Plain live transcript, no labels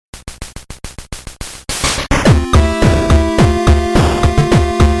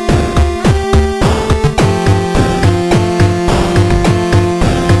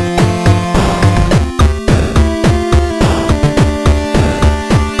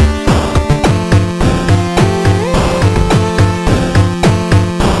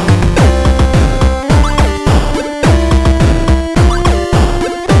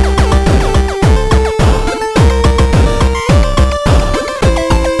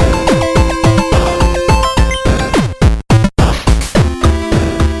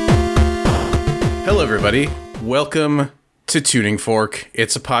everybody. Welcome to Tuning Fork.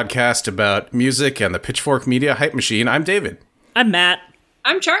 It's a podcast about music and the Pitchfork Media Hype Machine. I'm David. I'm Matt.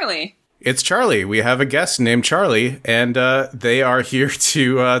 I'm Charlie. It's Charlie. We have a guest named Charlie, and they are here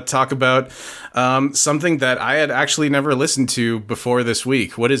to talk about something that I had actually never listened to before this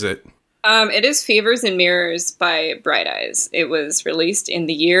week. What is it? It is Favors and Mirrors by Bright Eyes. It was released in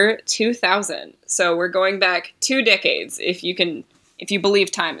the year 2000. So we're going back 2 decades, if you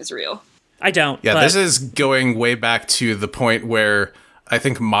believe time is real. I don't. Yeah, this is going way back to the point where I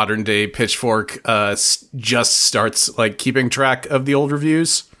think modern day Pitchfork just starts like keeping track of the old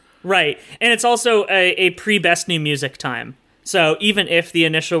reviews. Right. And it's also a pre-Best New Music time. So even if the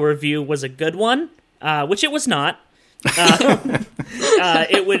initial review was a good one, which it was not,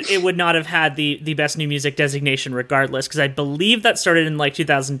 it would not have had the Best New Music designation regardless, because I believe that started in like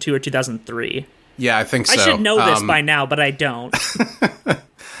 2002 or 2003. Yeah, I think so. I should know this by now, but I don't.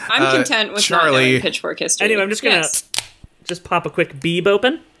 I'm content with Charlie, not knowing Pitchfork history. Anyway, I'm just going to just pop a quick Beeb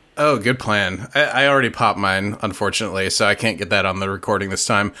open. Oh, good plan. I already popped mine, unfortunately, so I can't get that on the recording this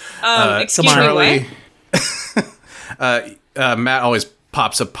time. Excuse Charlie, me, what? Matt always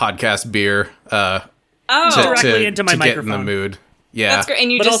pops a podcast beer Directly into my to microphone. get in the mood. Yeah. That's great.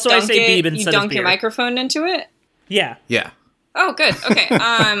 And you But just also I dunk say Beeb it, instead you of dunk your beer. microphone into it? Yeah. Yeah. Oh, good. Okay.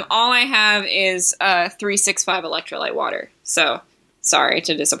 All I have is 365 electrolyte water. So, sorry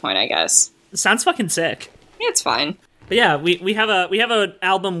to disappoint, I guess. Sounds fucking sick. It's fine. But yeah, we have an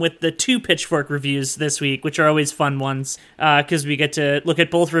album with the 2 Pitchfork reviews this week, which are always fun ones, because we get to look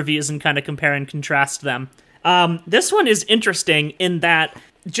at both reviews and kind of compare and contrast them. This one is interesting in that,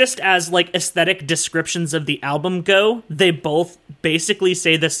 just as like aesthetic descriptions of the album go, they both basically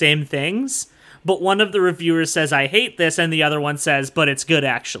say the same things, but one of the reviewers says, "I hate this," and the other one says, "But it's good,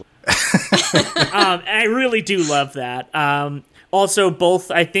 actually." I really do love that. Also,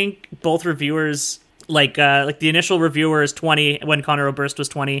 I think both reviewers, like the initial reviewer is 20 when Conor Oberst was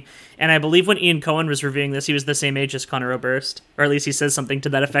 20, and I believe when Ian Cohen was reviewing this, he was the same age as Conor Oberst, or at least he says something to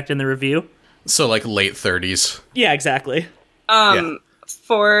that effect in the review. So like late 30s. Yeah, exactly. Yeah.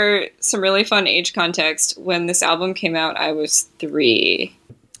 For some really fun age context, when this album came out, I was 3.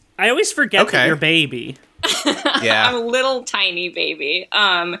 I always forget Okay. that you're baby. Yeah. I'm a little tiny baby.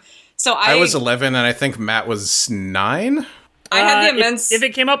 So I was 11 and I think Matt was 9. I had the immense... If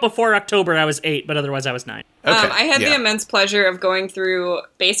it came out before October, I was 8, but otherwise I was 9. Okay. I had the yeah. immense pleasure of going through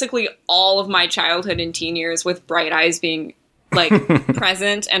basically all of my childhood and teen years with Bright Eyes being like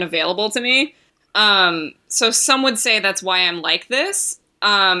present and available to me. So some would say that's why I'm like this.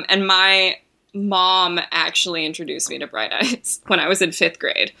 And my mom actually introduced me to Bright Eyes when I was in 5th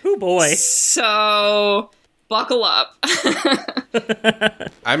grade. Oh boy. So buckle up.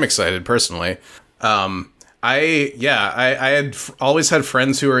 I'm excited personally. I had always had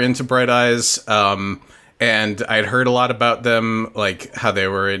friends who were into Bright Eyes, and I'd heard a lot about them, like how they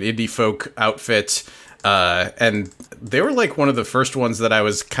were an indie folk outfit, and they were like one of the first ones that I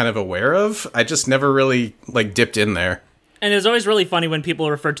was kind of aware of. I just never really like dipped in there. And it's always really funny when people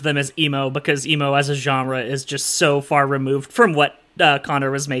refer to them as emo, because emo as a genre is just so far removed from what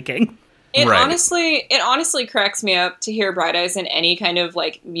Conor was making. It Right. honestly cracks me up to hear Bright Eyes in any kind of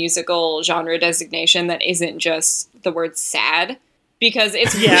like musical genre designation that isn't just the word sad, because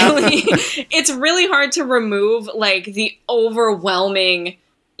it's it's really hard to remove like the overwhelming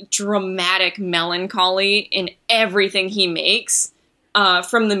dramatic melancholy in everything he makes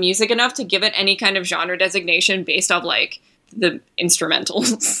from the music enough to give it any kind of genre designation based off like the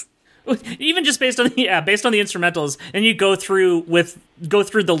instrumentals. Even just based on the instrumentals, and you go through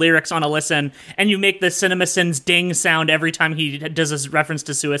the lyrics on a listen, and you make the CinemaSins ding sound every time he does a reference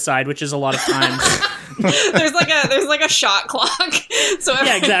to suicide, which is a lot of times. there's like a shot clock. So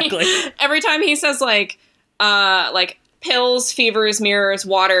exactly. Every time he says like pills, fevers, mirrors,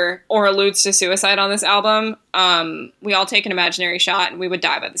 water, or alludes to suicide on this album, we all take an imaginary shot and we would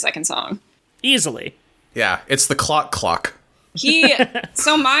die by the second song. Easily. Yeah, it's the clock.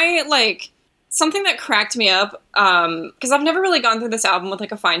 So my, like, something that cracked me up, because I've never really gone through this album with,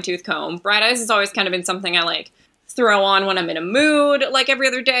 like, a fine-tooth comb. Bright Eyes has always kind of been something I, like, throw on when I'm in a mood, like, every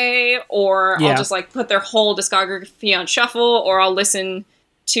other day, or I'll just, like, put their whole discography on shuffle, or I'll listen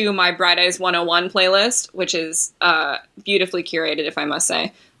to my Bright Eyes 101 playlist, which is beautifully curated, if I must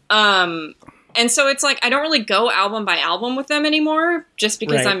say. And so it's, like, I don't really go album by album with them anymore, just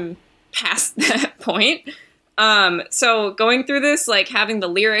because I'm past that point. So going through this, like having the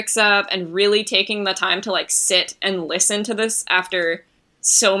lyrics up and really taking the time to like sit and listen to this after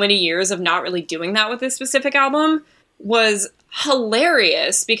so many years of not really doing that with this specific album was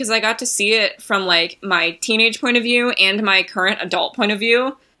hilarious, because I got to see it from like my teenage point of view and my current adult point of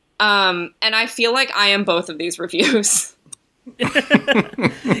view. And I feel like I am both of these reviews.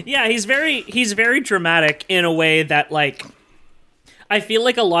 Yeah, he's very dramatic in a way that, like, I feel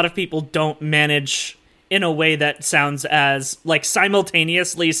like a lot of people don't manage in a way that sounds as, like,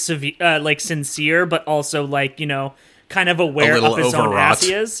 simultaneously sincere, but also, like, you know, kind of aware of his own ass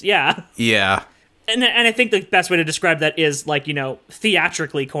he is. Yeah. Yeah. And I think the best way to describe that is, like, you know,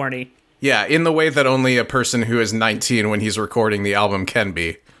 theatrically corny. Yeah, in the way that only a person who is 19 when he's recording the album can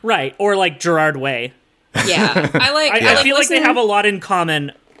be. Right, or like Gerard Way. Yeah. I feel like they have a lot in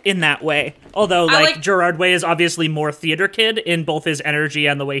common in that way. Although, like, Gerard Way is obviously more theater kid in both his energy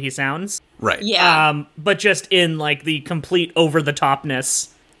and the way he sounds. Right. Yeah. But just in, like, the complete over-the-topness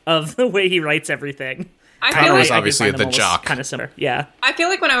of the way he writes everything. Connor was obviously the jock. Kind of similar, yeah. I feel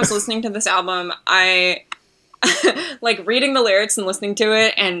like when I was listening to this album, I, like, reading the lyrics and listening to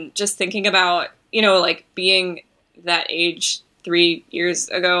it and just thinking about, you know, like, being that age 3 years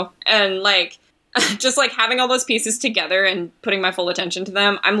ago and, like, just, like, having all those pieces together and putting my full attention to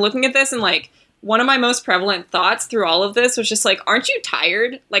them. I'm looking at this and, like, one of my most prevalent thoughts through all of this was just, like, aren't you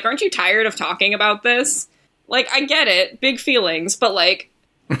tired? Like, aren't you tired of talking about this? Like, I get it, big feelings, but, like,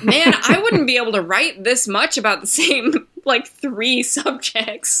 man, I wouldn't be able to write this much about the same, like, 3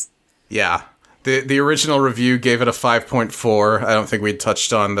 subjects. Yeah. The original review gave it a 5.4. I don't think we'd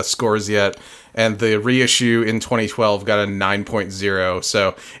touched on the scores yet. And the reissue in 2012 got a 9.0.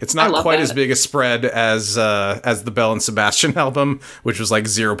 So it's not quite as big a spread as the Belle and Sebastian album, which was like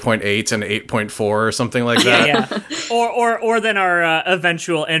 0.8 and 8.4 or something like that. Yeah. Or than our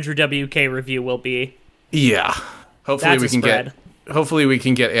eventual Andrew WK review will be. Yeah. Hopefully we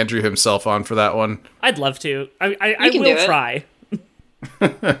can get Andrew himself on for that one. I'd love to. I will try.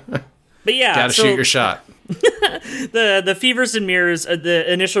 But yeah, gotta shoot your shot. The Fevers and Mirrors,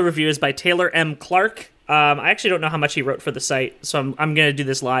 the initial review is by Taylor M. Clark. I actually don't know how much he wrote for the site, so I'm gonna do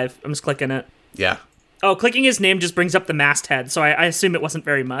this live. I'm just clicking it. Yeah. Oh, clicking his name just brings up the masthead, so I assume it wasn't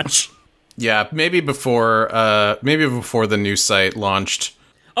very much. Yeah, maybe before the new site launched.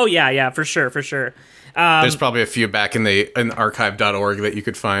 Oh yeah, for sure. There's probably a few back in archive.org that you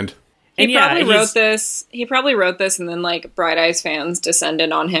could find. He probably wrote this and then, like, Bright Eyes fans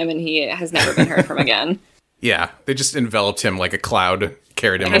descended on him and he has never been heard from again. Yeah, they just enveloped him like a cloud,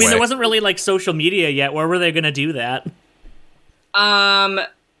 carried him away. I mean, there wasn't really, like, social media yet. Where were they going to do that?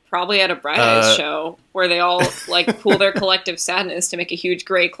 Probably at a Bright Eyes show where they all, like, pool their collective sadness to make a huge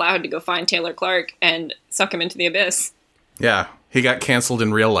gray cloud to go find Taylor Clark and suck him into the abyss. Yeah, he got canceled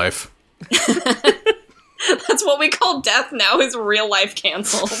in real life. That's what we call death now, is real life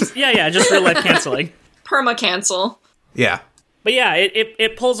canceled. Yeah, just real life canceling. Perma-cancel. Yeah. But yeah,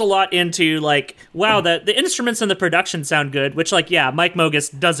 it pulls a lot into, like, wow, the instruments and the production sound good, which, like, yeah, Mike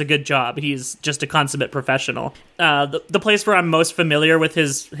Mogis does a good job. He's just a consummate professional. The place where I'm most familiar with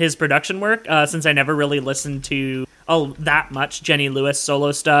his production work, since I never really listened to that much Jenny Lewis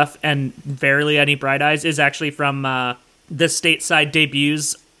solo stuff and barely any Bright Eyes, is actually from the stateside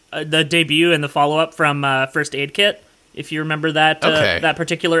debuts. The debut and the follow-up from First Aid Kit, if you remember that that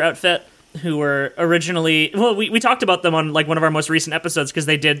particular outfit, who were originally... Well, we talked about them on, like, one of our most recent episodes, because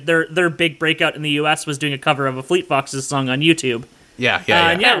they did... Their big breakout in the US was doing a cover of a Fleet Foxes song on YouTube. Yeah.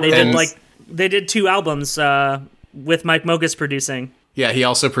 They did 2 albums with Mike Mogis producing. Yeah, he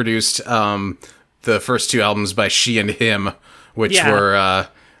also produced the first 2 albums by She and Him, which were,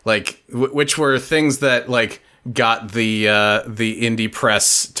 which were things that, like... got the indie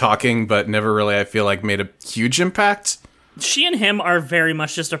press talking, but never really, I feel like, made a huge impact. She and Him are very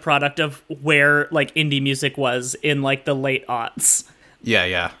much just a product of where, like, indie music was in, like, the late aughts.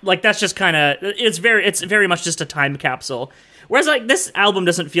 Yeah. Like, that's just kind of... It's very much just a time capsule. Whereas, like, this album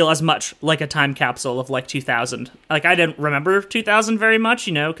doesn't feel as much like a time capsule of, like, 2000. Like, I didn't remember 2000 very much,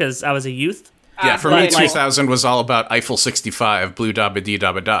 you know, because I was a youth. Yeah, for me, 2000 was all about Eiffel 65, Blue Dabba Dee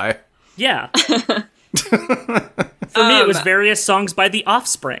Dabba Die. Yeah. For me, it was various songs by The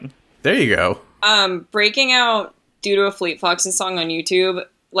Offspring. There you go. Breaking out due to a Fleet Foxes song on YouTube,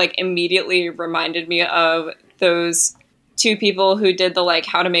 like, immediately reminded me of those 2 people who did the, like,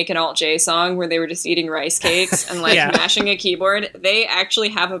 How to Make an Alt-J song where they were just eating rice cakes and, like, mashing a keyboard. They actually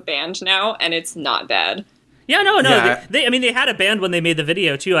have a band now, and it's not bad. Yeah, no. Yeah. They had a band when they made the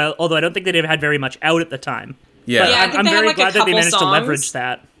video, too, although I don't think they had very much out at the time. Yeah. But I'm very glad that they managed to leverage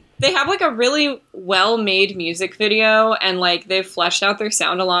that. They have, like, a really well-made music video, and, like, they've fleshed out their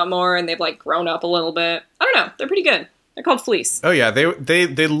sound a lot more, and they've, like, grown up a little bit. I don't know. They're pretty good. They're called Fleece. Oh, yeah.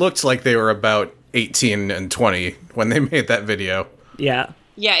 They looked like they were about 18 and 20 when they made that video. Yeah.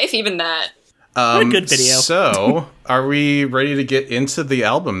 Yeah, if even that. What a good video. So, are we ready to get into the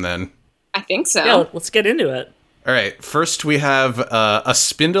album, then? I think so. Yeah, let's get into it. All right. First, we have a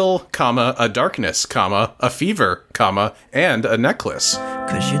spindle, comma, a darkness, comma, a fever, comma, and a necklace.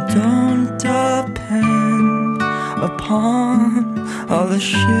 'Cause you don't depend upon all the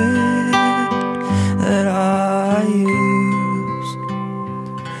shit that I use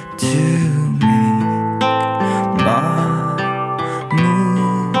to make my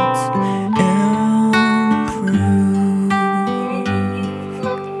moods improve.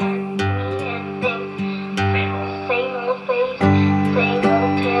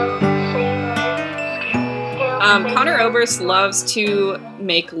 Connor Oberst loves to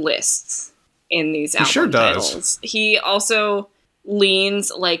make lists in these album sure does. titles. He also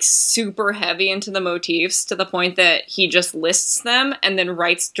leans like super heavy into the motifs to the point that he just lists them and then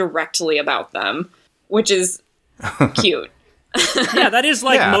writes directly about them, which is cute. Yeah, that is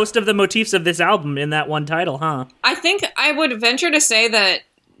like Yeah. most of the motifs of this album in that one title, huh? I think I would venture to say that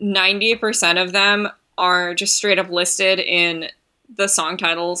 90% of them are just straight up listed in the song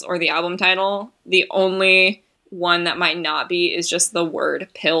titles or the album title. The only one that might not be is just the word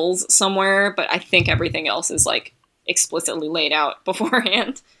pills somewhere, but I think everything else is like explicitly laid out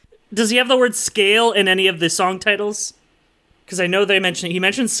beforehand. Does he have the word scale in any of the song titles? Because I know he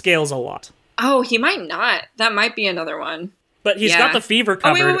mentions scales a lot. Oh, he might not. That might be another one. But he's Yeah. got the fever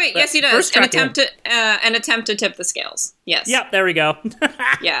Oh, covered. wait. Yes, he does. First An track attempt to tip the scales. Yes. Yeah, there we go.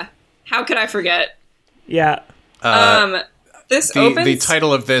 Yeah. How could I forget? Yeah. This The opens...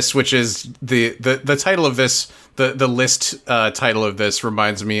 title of this, which is the title of this, the list title of this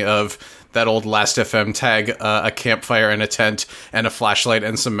reminds me of that old Last FM tag, a campfire and a tent and a flashlight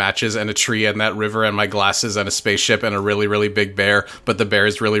and some matches and a tree and that river and my glasses and a spaceship and a really, really big bear, but the bear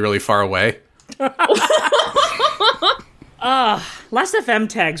is really, really far away. Last FM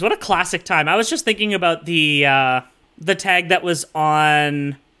tags, what a classic time. I was just thinking about the tag that was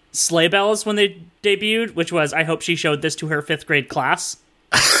on Sleigh Bells when they debuted, which was, I hope she showed this to her 5th grade class.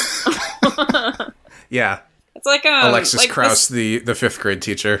 Yeah. It's like Alexis like Krauss, the 5th grade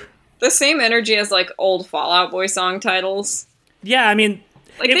teacher. the same energy as like old Fall Out Boy song titles. Yeah, I mean,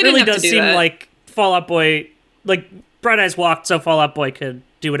 Like, it they really didn't have does to do seem that. like Fall Out Boy, like Bright Eyes walked, so Fall Out Boy could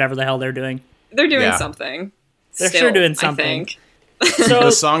do whatever the hell they're doing. They're doing Yeah. something. They're Still, sure doing I something. think. So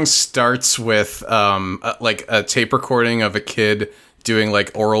The song starts with like a tape recording of a kid doing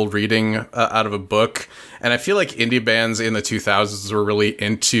like oral reading out of a book, and I feel like indie bands in the 2000s were really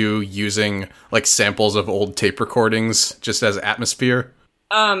into using like samples of old tape recordings just as atmosphere.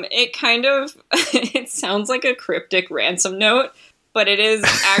 It kind of it sounds like a cryptic ransom note, but it is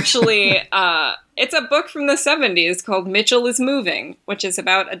actually it's a book from the 70s called Mitchell is Moving, which is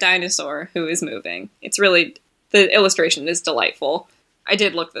about a dinosaur who is moving. It's really, the illustration is delightful. I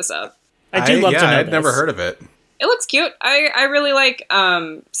did look this up. I do love to know I'd this. never heard of it. It looks cute. I really like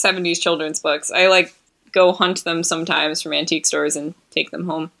 70s children's books. I like go hunt them sometimes from antique stores and take them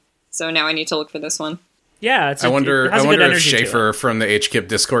home. So now I need to look for this one. Yeah, I wonder it has a good if energy to it. Schaefer from the HKIP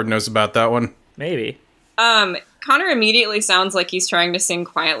Discord knows about that one. Maybe. Connor immediately sounds like he's trying to sing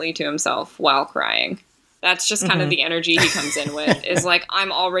quietly to himself while crying. That's just kind of the energy he comes in with. Is like,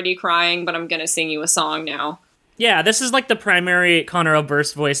 I'm already crying, but I'm going to sing you a song now. Yeah, this is like the primary Connor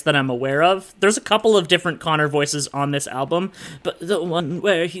Oberst voice that I'm aware of. There's a couple of different Connor voices on this album, but the one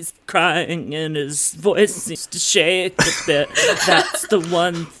where he's crying and his voice seems to shake a bit, that's the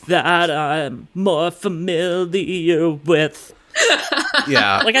one that I'm more familiar with.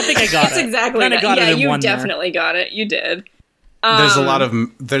 Yeah, Like, I think I got It's it. exactly Kinda that. got it Yeah, in you one there. definitely got it. You did. there's a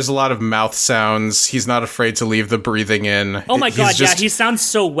lot of mouth sounds. He's not afraid to leave the breathing in. Oh my He's god, just- yeah, he sounds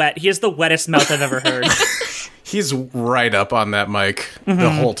so wet. He has the wettest mouth I've ever heard. He's right up on that mic the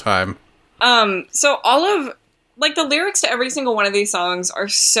whole time. So all of, like, the lyrics to every single one of these songs are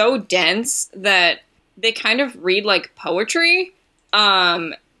so dense that they kind of read like poetry.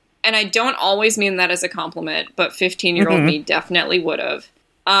 And I don't always mean that as a compliment, but 15-year-old me definitely would have.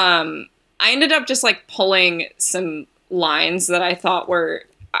 I ended up just like pulling some lines that I thought were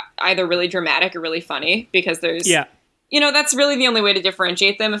either really dramatic or really funny, because there's, Yeah. you know, that's really the only way to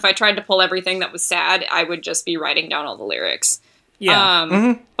differentiate them. If I tried to pull everything that was sad, I would just be writing down all the lyrics.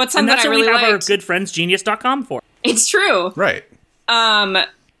 Yeah. But some And that that's I what really we have liked. our goodfriendsgenius.com for. It's true. Right.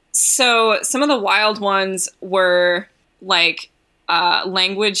 So some of the wild ones were like,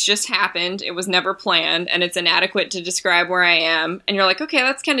 language just happened. It was never planned, and it's inadequate to describe where I am. And you're like, okay,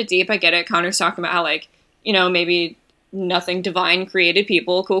 that's kind of deep. I get it. Connor's talking about how, like, you know, maybe nothing divine created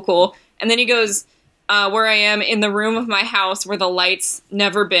people. Cool. And then he goes, where I am in the room of my house where the light's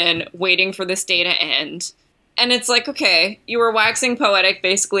never been, waiting for this day to end. And it's like, okay, you were waxing poetic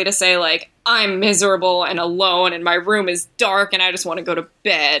basically to say, like, I'm miserable and alone and my room is dark and I just want to go to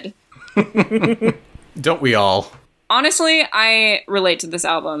bed. Don't we all? Honestly, I relate to this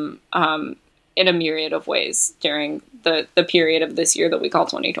album in a myriad of ways during the period of this year that we call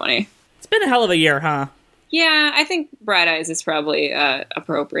 2020. It's been a hell of a year, huh? Yeah, I think Bright Eyes is probably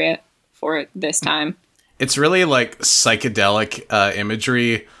appropriate for it this time. It's really like psychedelic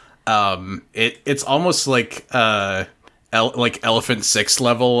imagery. It's almost like Elephant Six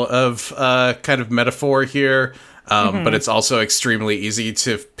level of kind of metaphor here, but it's also extremely easy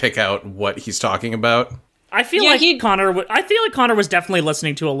to pick out what he's talking about. I feel like Connor was definitely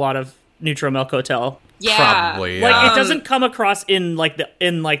listening to a lot of Neutro Milk Hotel. Yeah, Probably. Like it doesn't come across in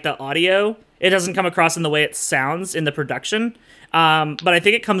the audio. It doesn't come across in the way it sounds in the production. But I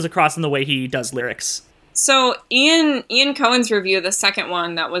think it comes across in the way he does lyrics. So Ian Cohen's review, the second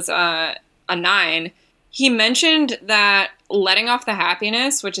one that was a 9, he mentioned that Letting Off the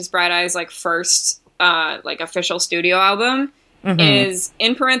Happiness, which is Bright Eyes' like first official studio album, is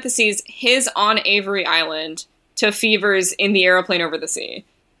in parentheses his On Avery Island to Fever's In the Aeroplane Over the Sea.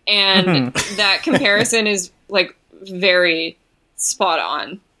 And that comparison is like very spot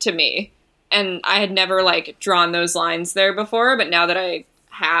on to me. And I had never like drawn those lines there before, but now that I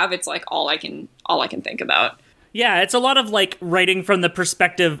have, it's like all I can think about. Yeah, it's a lot of like writing from the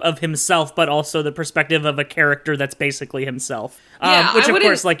perspective of himself, but also the perspective of a character that's basically himself. Yeah, which of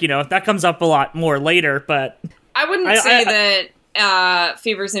course, like, that comes up a lot more later, but I wouldn't say that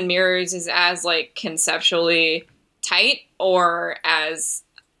Fevers and Mirrors is as like conceptually tight or as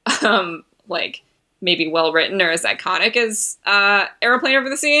like maybe well written or as iconic as Aeroplane Over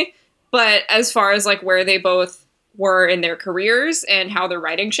the Sea. But as far as like where they both were in their careers and how their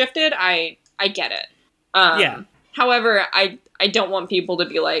writing shifted, I get it. Yeah. However, I don't want people to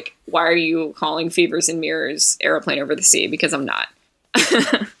be like, why are you calling Fevers and Mirrors Aeroplane Over the Sea? Because I'm not.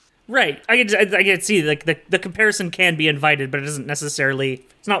 Right. I can see like the comparison can be invited, but it isn't necessarily,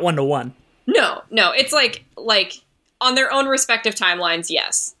 it's not 1-to-1. No, it's like on their own respective timelines,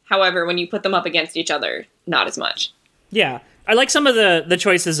 yes. However, when you put them up against each other, not as much. Yeah. I like some of the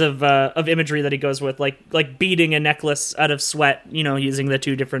choices of imagery that he goes with, like beading a necklace out of sweat, using the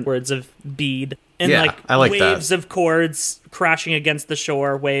two different words of bead. And I like waves that. of chords crashing against the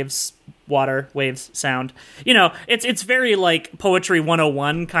shore, waves, water, waves, sound. It's very like Poetry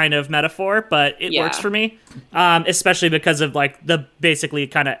 101 kind of metaphor, but it works for me. Especially because of like the basically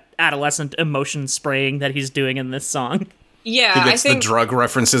kind of adolescent emotion spraying that he's doing in this song. Yeah, He gets the drug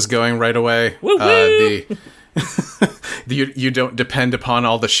references going right away. Woo-woo! You don't depend upon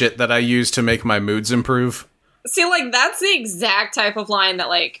all the shit that I use to make my moods improve. See, like, that's the exact type of line that,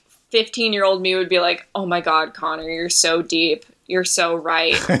 like, 15-year-old me would be like, oh my god, Connor, you're so deep. You're so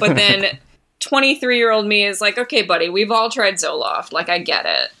right. But then 23-year-old me is like, okay, buddy, we've all tried Zoloft. Like, I get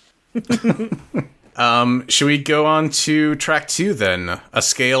it. Should we go on to track 2 then? A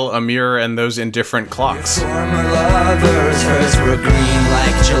Scale, a Mirror, and Those Indifferent Clocks. Former lovers, hers were green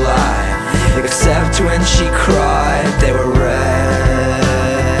like July. Except when she cried, they were red.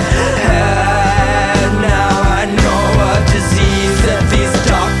 Now I know a disease that these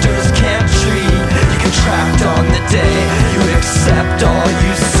doctors can't treat. You contract on the day you accept all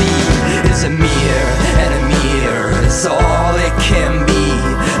you see is a mirror, and a mirror is all it can be.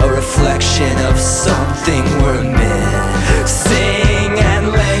 A reflection of something we're missing, and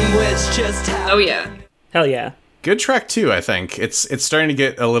language just Oh, yeah. Hell yeah. Good track 2, I think. It's starting to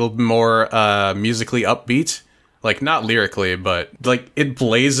get a little more musically upbeat. Like, not lyrically, but like it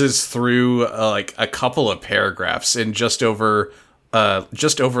blazes through like a couple of paragraphs in just over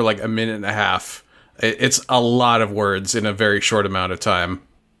like a minute and a half. It's a lot of words in a very short amount of time.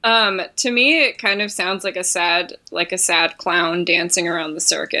 To me, it kind of sounds like a sad clown dancing around the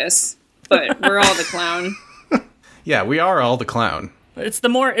circus. But we're all the clown. Yeah, we are all the clown. This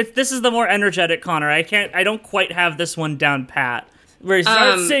is the more energetic Connor. I don't quite have this one down pat. Where he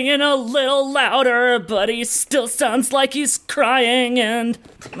starts singing a little louder, but he still sounds like he's crying, and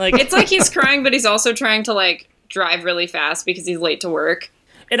like it's like he's crying, but he's also trying to like drive really fast because he's late to work.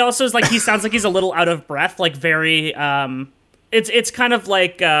 It also is like he sounds like he's a little out of breath, like very it's kind of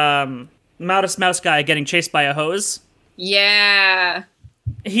like Modest Mouse guy getting chased by a hose. Yeah.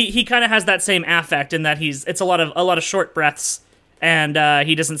 He kind of has that same affect in that it's a lot of short breaths. And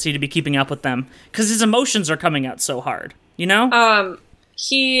he doesn't seem to be keeping up with them because his emotions are coming out so hard, He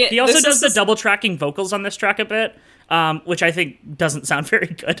also does the double tracking vocals on this track a bit, which I think doesn't sound very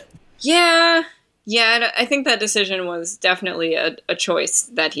good. Yeah, I think that decision was definitely a choice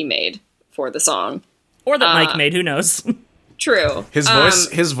that he made for the song, or that Mike made. Who knows? True. His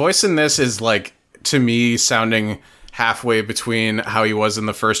voice in this is like, to me, sounding halfway between how he was in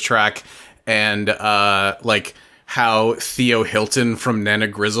the first track and like how Theo Hilton from Nana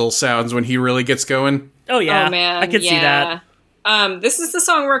Grizzle sounds when he really gets going. Oh yeah, Oh man, I could see that. This is the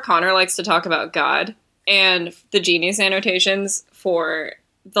song where Connor likes to talk about God, and the Genius annotations for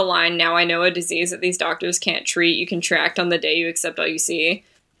the line, "Now I know a disease that these doctors can't treat, you contract on the day you accept all you see."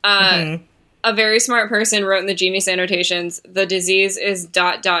 A very smart person wrote in the Genius annotations, "The disease is ...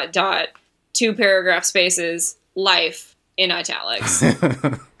 2 paragraph spaces, life," in italics.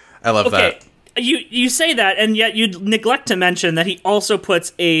 I love Okay, that. you say that, and yet you neglect to mention that he also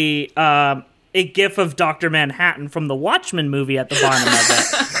puts a gif of Dr. Manhattan from the Watchmen movie at the bottom of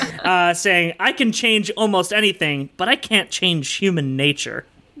it, saying, "I can change almost anything, but I can't change human nature."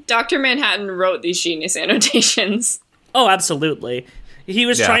 Dr. Manhattan wrote these Genius annotations. Oh, absolutely. He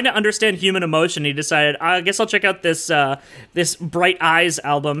was Yeah. trying to understand human emotion. He decided, I guess I'll check out this this Bright Eyes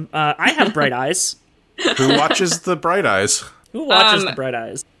album. I have bright eyes. Who watches the Bright Eyes? Who watches the Bright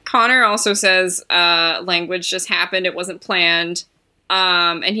Eyes? Connor also says language just happened, it wasn't planned.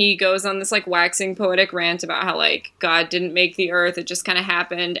 And he goes on this like waxing poetic rant about how like God didn't make the earth, it just kind of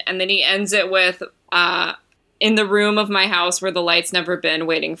happened. And then he ends it with in the room of my house where the light's never been,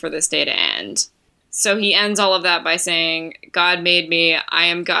 waiting for this day to end. So he ends all of that by saying, God made me, I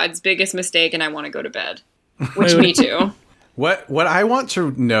am God's biggest mistake, and I want to go to bed. Which, me too. What I want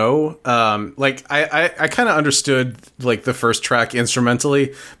to know, like I kind of understood like the first track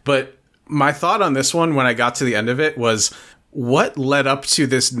instrumentally, but my thought on this one when I got to the end of it was, what led up to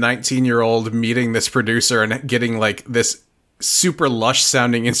this 19-year-old meeting this producer and getting like this super lush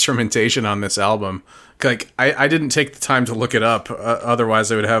sounding instrumentation on this album? Like I didn't take the time to look it up,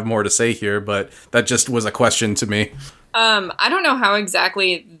 otherwise I would have more to say here, but that just was a question to me. I don't know how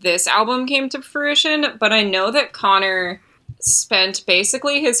exactly this album came to fruition, but I know that Connor spent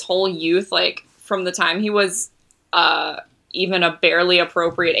basically his whole youth, like from the time he was even a barely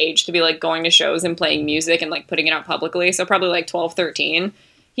appropriate age to be like going to shows and playing music and like putting it out publicly, so probably like 12, 13.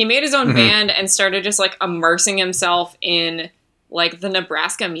 He made his own band and started just like immersing himself in like the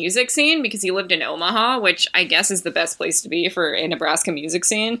Nebraska music scene, because he lived in Omaha, which I guess is the best place to be for a Nebraska music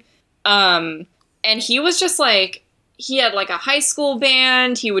scene. And he was just like, he had like a high school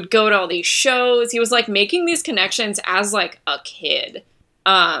band. He would go to all these shows. He was like making these connections as like a kid.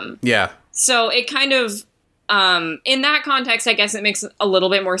 Yeah. So it kind of, in that context, I guess it makes a little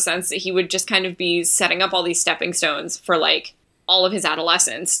bit more sense that he would just kind of be setting up all these stepping stones for like all of his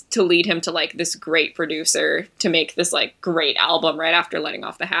adolescence to lead him to like this great producer to make this like great album right after letting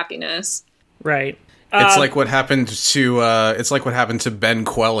off the happiness. Right. It's like what happened to Ben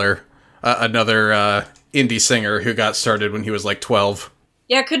Queller, another indie singer who got started when he was like 12.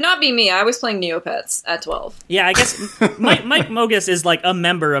 Yeah, it could not be me. I was playing Neopets at 12. Yeah, I guess Mike Mogus is like a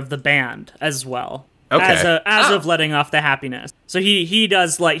member of the band as well. Okay. As of letting off the happiness. So he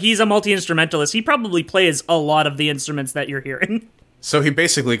does like, he's a multi-instrumentalist. He probably plays a lot of the instruments that you're hearing. So he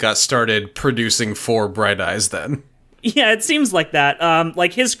basically got started producing for Bright Eyes then. Yeah, it seems like that.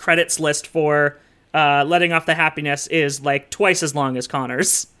 Like his credits list for letting off the happiness is like twice as long as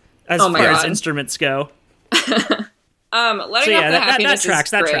Connor's as far as instruments go. Letting Off the Happiness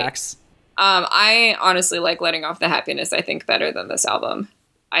that tracks. I honestly like Letting Off the Happiness, I think, better than this album.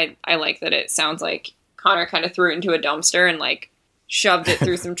 I like that it sounds like Connor kind of threw it into a dumpster and like shoved it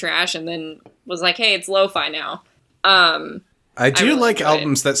through some trash and then was like, hey, it's lo-fi now. I do really like enjoy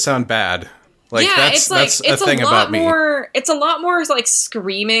albums that sound bad. Like yeah, that's a thing about me. It's a lot more like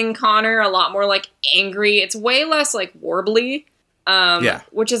screaming Connor, a lot more like angry. It's way less like warbly. Yeah.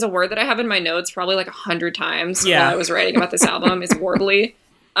 Which is a word that I have in my notes probably like 100 times while I was writing about this album, is warbly.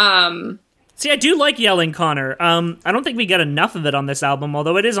 See, I do like yelling Connor. I don't think we get enough of it on this album,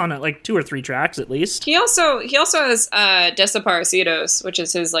 although it is on like 2 or 3 tracks at least. He also has Desaparecidos, which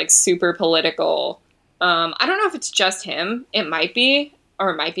is his like super political. I don't know if it's just him. It might be, or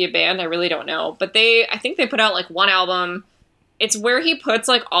it might be a band. I really don't know. But I think they put out like one album. It's where he puts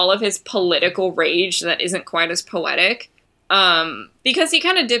like all of his political rage that isn't quite as poetic. Because he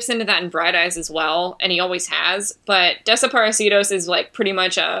kind of dips into that in Bright Eyes as well, and he always has. But Desaparecidos is like pretty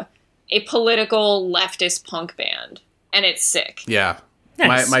much a political leftist punk band, and it's sick. Yeah.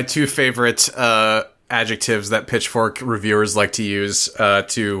 Nice. My 2 favorite adjectives that Pitchfork reviewers like to use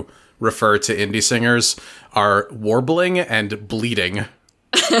to refer to indie singers are warbling and bleeding.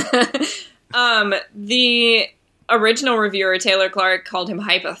 The original reviewer, Taylor Clark, called him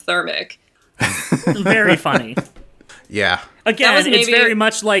hypothermic. Very funny. Yeah. Again, it's very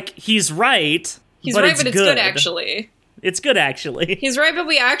much like he's right. He's but right, it's but it's good actually. It's good, actually. He's right, but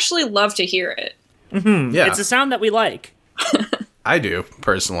we actually love to hear it. Yeah. It's a sound that we like. I do,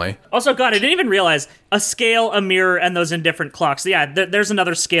 personally. Also, God, I didn't even realize a scale, a mirror, and those indifferent clocks. Yeah, there's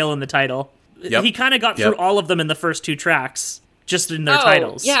another scale in the title. Yep. he kind of got through all of them in the first 2 tracks, just in their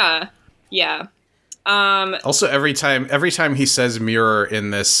titles. Yeah. Yeah. Also, every time he says mirror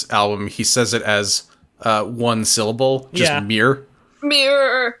in this album, he says it as one syllable, just mirror.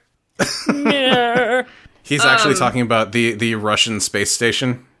 Mirror. Mirror. He's actually talking about the Russian space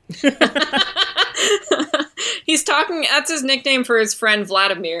station. He's talking, that's his nickname for his friend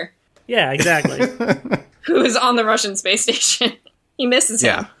Vladimir, Yeah, exactly. who is on the Russian space station. He misses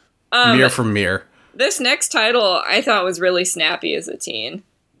him. Yeah. Mirror from mirror. This next title I thought was really snappy as a teen.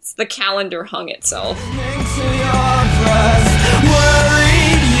 It's The Calendar Hung Itself. To your breast,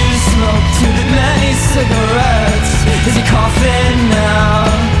 worried you smoke too many cigarettes. Is he coughing now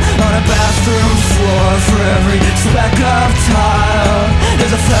on a bathroom floor for every speck of tile?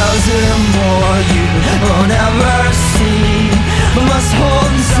 There's 1,000 more you won't ever see, but must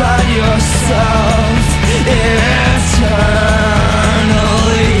hold inside yourself eternally.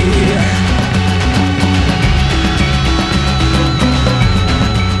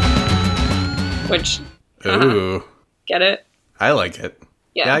 Which, Ooh, get it? I like it.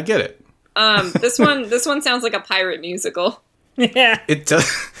 Yeah, I get it. This one sounds like a pirate musical. Yeah. It does.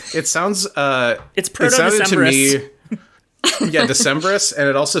 It sounds. It's It sounded to me. Proto-Decemberist. Yeah, Decemberist, and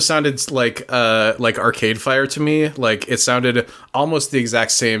it also sounded like Arcade Fire to me. Like it sounded almost the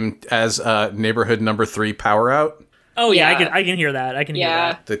exact same as Neighborhood Number 3 Power Out. Oh yeah, Yeah. I can hear that. I can hear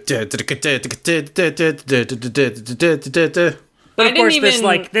Yeah. that. But of I course,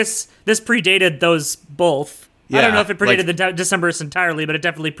 didn't this predated those both. I Yeah, don't know if it predated like- the Decemberists entirely, but it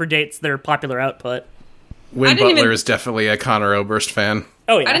definitely predates their popular output. Win I didn't Butler even- is definitely a Connor Oberst fan.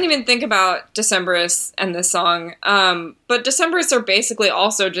 Oh yeah. I didn't even think about Decemberists and this song. But Decemberists are basically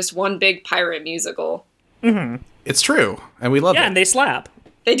also just one big pirate musical. It's true, and we love Yeah, it. and they slap.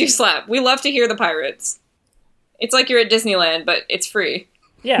 They do slap. We love to hear the pirates. It's like you're at Disneyland, but it's free.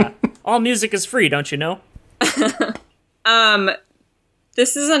 Yeah. All music is free, don't you know?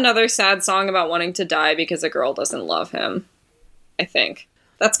 This is another sad song about wanting to die because a girl doesn't love him. I think.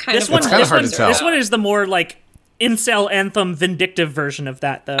 That's kind This of one, what kinda this, hard one to tell. this one is the more like incel anthem vindictive version of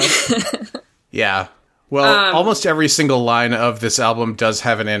that, though. Yeah. Well, almost every single line of this album does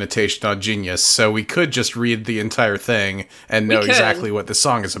have an annotation on Genius, so we could just read the entire thing and know could. exactly what the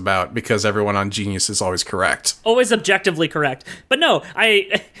song is about, because everyone on Genius is always correct. Always objectively correct. But no,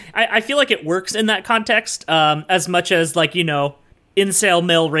 I feel like it works in that context, as much as, like, you know, incel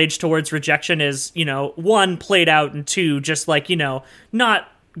male rage towards rejection is, you know, 1, played out, and 2, just like, you know, not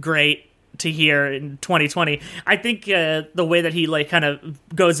great to hear in 2020. I think the way that he like kind of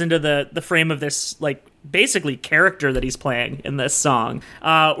goes into the frame of this like basically character that he's playing in this song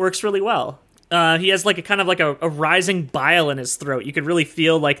works really well. He has like a kind of like a rising bile in his throat. You could really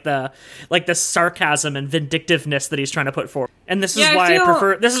feel like the sarcasm and vindictiveness that he's trying to put forward. And this is Yeah, why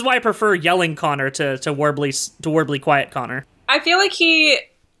I prefer yelling Connor to warbly quiet Connor. I feel like he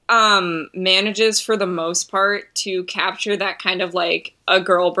manages for the most part to capture that kind of like a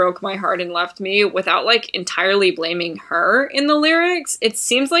girl broke my heart and left me without like entirely blaming her in the lyrics. It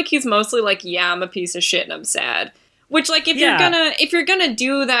seems like he's mostly like, yeah, I'm a piece of shit and I'm sad. Which like if you're gonna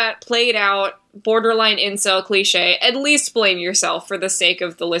do that played out borderline incel cliche, at least blame yourself for the sake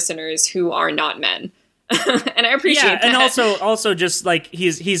of the listeners who are not men. And I appreciate that. And also just like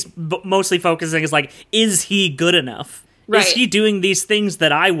he's mostly focusing is like, is he good enough? Right. Is he doing these things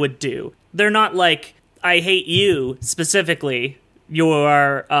that I would do? They're not like, I hate you specifically,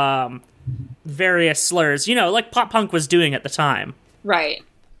 your various slurs, you know, like pop punk was doing at the time. Right.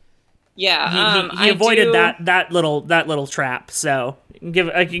 Yeah. He avoided that little trap. So we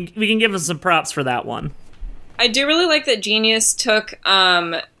can give him some props for that one. I do really like that Genius took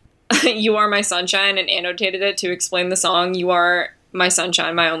You Are My Sunshine and annotated it to explain the song You Are My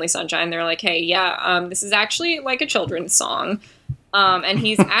Sunshine, My Only Sunshine. They're like, hey, yeah, this is actually like a children's song. And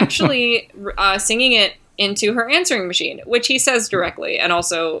he's actually singing it into her answering machine, which he says directly. And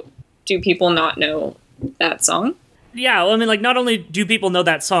also, do people not know that song? Yeah, well, I mean, like, not only do people know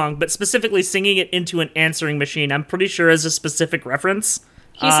that song, but specifically singing it into an answering machine, I'm pretty sure is a specific reference.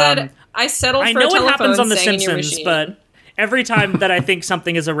 He said, I settled I for know a it telephone happens on The sang in your Simpsons, machine. but every time that I think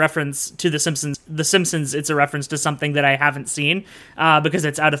something is a reference to The Simpsons, it's a reference to something that I haven't seen, because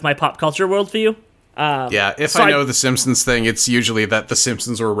it's out of my pop culture worldview. Yeah, if so I know the Simpsons thing, it's usually that the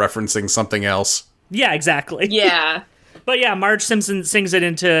Simpsons were referencing something else. Yeah, exactly. Yeah. But yeah, Marge Simpson sings it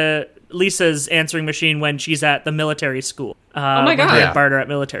into Lisa's answering machine when she's at the military school. Oh my God. Yeah. Barter at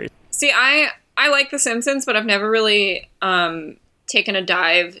military. See, I like The Simpsons, but I've never really taken a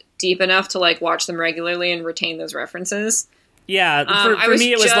dive deep enough to like watch them regularly and retain those references. Yeah, for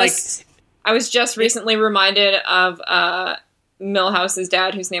me it was like... I was just recently reminded of Milhouse's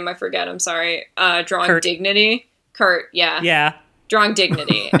dad, whose name I forget, I'm sorry, drawing Kurt. Dignity. Kurt, yeah. Yeah. Drawing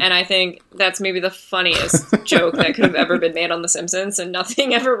Dignity. And I think that's maybe the funniest joke that could have ever been made on The Simpsons, and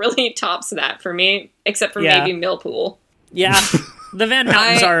nothing ever really tops that for me, except for maybe Millpool. Yeah. The Van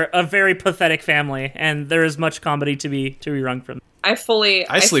Houtens are a very pathetic family, and there is much comedy to be wrung from. I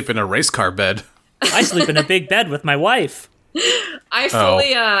sleep in a race car bed. I sleep in a big bed with my wife. I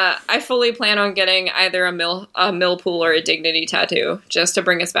fully plan on getting either a Millpool or a Dignity tattoo, just to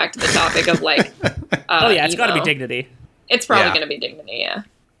bring us back to the topic of like. It's got to be Dignity. It's probably going to be Dignity, yeah.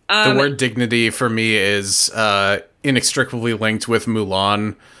 The word dignity for me is inextricably linked with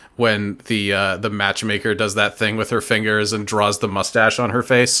Mulan, when the matchmaker does that thing with her fingers and draws the mustache on her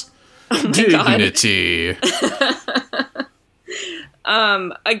face. Dignity.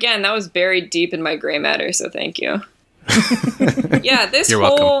 Again, that was buried deep in my gray matter, so thank you. Yeah,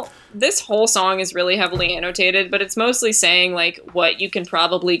 this whole song is really heavily annotated, but it's mostly saying like what you can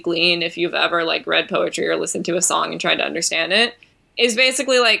probably glean if you've ever like read poetry or listened to a song and tried to understand it. Is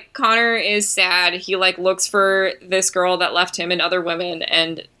basically like Connor is sad. He like looks for this girl that left him and other women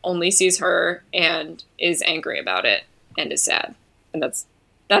and only sees her and is angry about it and is sad. And that's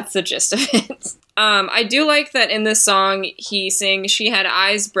the gist of it. I do like that in this song he sings, "She had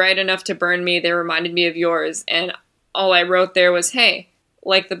eyes bright enough to burn me. They reminded me of yours." And all I wrote there was, "Hey,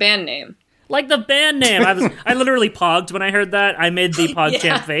 like the band name." Like the band name. I literally pogged when I heard that. I made the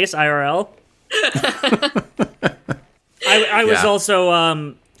PogChamp face IRL. I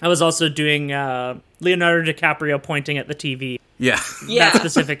was also doing Leonardo DiCaprio pointing at the TV. Yeah. That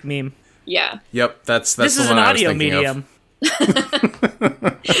specific meme. Yeah. Yep, that's this the is one an I was audio thinking medium.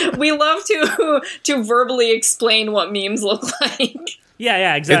 We love to verbally explain what memes look like.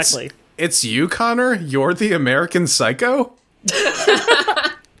 Yeah, exactly. It's you, Connor? You're the American Psycho?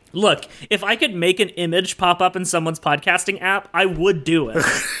 Look, if I could make an image pop up in someone's podcasting app, I would do it.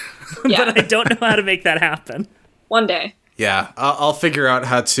 Yeah. But I don't know how to make that happen. One day. Yeah, I'll figure out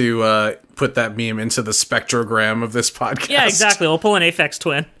how to put that meme into the spectrogram of this podcast. Yeah, exactly. We'll pull an Aphex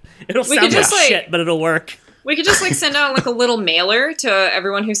Twin. It'll We sound could like just, like- shit, but it'll work. We could just like send out like a little mailer to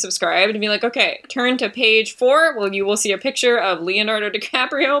everyone who's subscribed and be like, okay, turn to page 4. Well, you will see a picture of Leonardo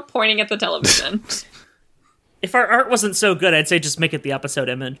DiCaprio pointing at the television. If our art wasn't so good, I'd say just make it the episode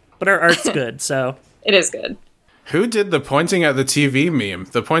image. But our art's good, so... It is good. Who did the pointing at the TV meme?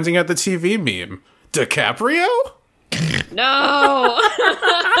 The pointing at the TV meme? DiCaprio? No!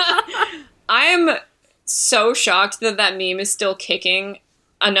 I'm so shocked that meme is still kicking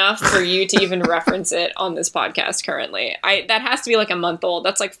enough for you to even reference it on this podcast currently. That has to be like a month old.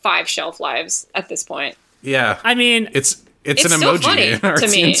 That's like 5 shelf lives at this point. Yeah. I mean... It's an still funny emoji in our to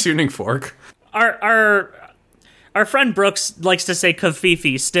me. tuning fork. Our friend Brooks likes to say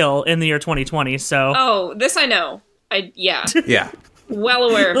Kafifi still in the year 2020, so... Oh, this I know. Yeah. Yeah. Well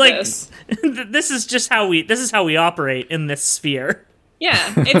aware of Like, this. this is just how we operate in this sphere.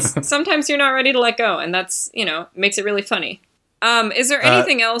 Yeah, it's sometimes you're not ready to let go, and that's, makes it really funny. Is there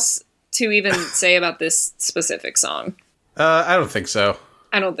anything else to even say about this specific song? I don't think so.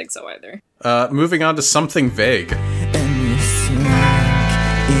 I don't think so either. Moving on to something vague. And you sink in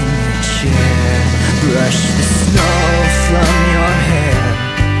your chair, brush the snow from your hair,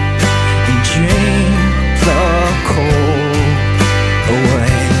 and drink the cold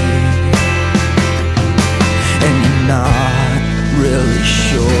away. And you're not really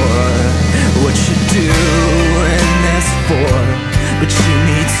sure what you're doing this for, but you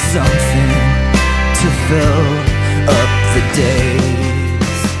need something to fill up the days.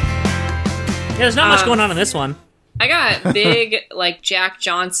 Yeah, there's not much going on in this one. I got big, like, Jack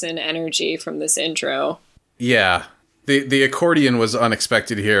Johnson energy from this intro. Yeah. The accordion was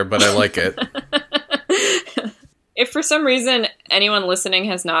unexpected here, but I like it. If for some reason anyone listening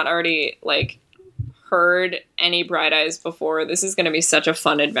has not already, like, heard any Bright Eyes before, this is going to be such a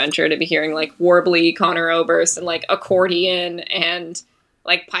fun adventure to be hearing, like, warbly Conor Oberst and, like, accordion and,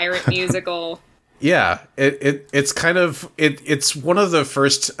 like, pirate musical. Yeah, it's kind of it's one of the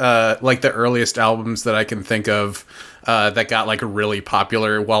first like the earliest albums that I can think of that got like really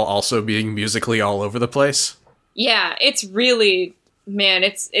popular while also being musically all over the place. Yeah, it's really, man,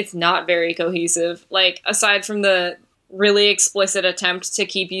 it's not very cohesive. Like, aside from the really explicit attempt to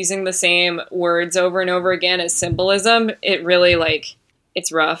keep using the same words over and over again as symbolism, it really, like,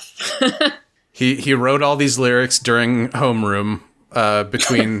 it's rough. He wrote all these lyrics during homeroom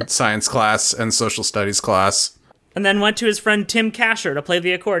between science class and social studies class. And then went to his friend Tim Kasher to play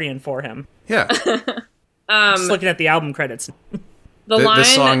the accordion for him. Yeah. Just looking at the album credits.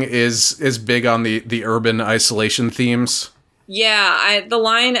 This song is big on the urban isolation themes. Yeah, the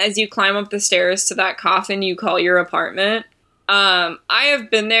line, "As you climb up the stairs to that coffin you call your apartment," I have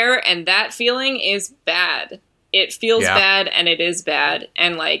been there, and that feeling is bad. It feels bad, and it is bad.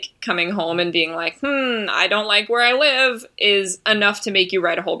 And, like, coming home and being like, I don't like where I live, is enough to make you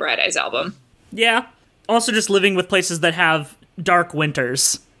write a whole Bright Eyes album. Yeah. Also just living with places that have dark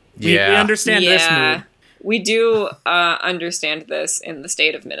winters. We understand this mood. We do understand this in the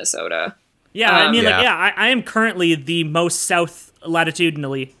state of Minnesota. Yeah, I mean, I am currently the most south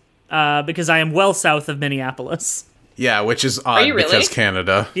latitudinally, because I am well south of Minneapolis. Yeah, which is odd you really? because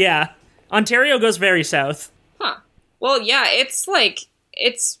Canada. Yeah. Ontario goes very south. Huh. Well, yeah,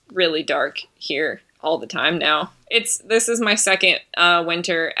 it's really dark here all the time now. This is my second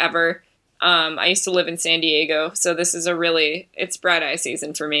winter ever. I used to live in San Diego, so this is it's Bright Eye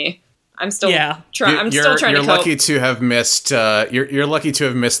season for me. I'm still trying to cope. You're lucky to have missed. You're lucky to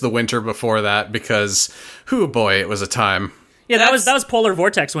have missed the winter before that because, boy, it was a time. Yeah, that was polar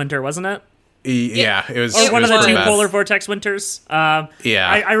vortex winter, wasn't it? Yeah, it was. Or one of the two bad. polar vortex winters. Yeah,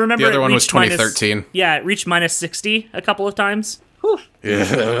 I remember the other it one was reached 2013. It reached minus 60 a couple of times. Whew.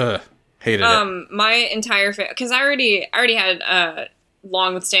 Yeah, hated it. My entire because I already had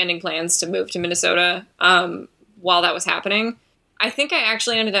long withstanding plans to move to Minnesota while that was happening. I think I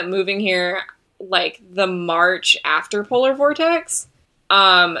actually ended up moving here like the March after polar vortex.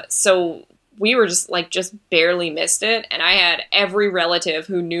 So we were just barely missed it. And I had every relative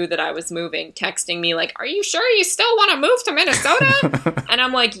who knew that I was moving texting me like, are you sure you still want to move to Minnesota? And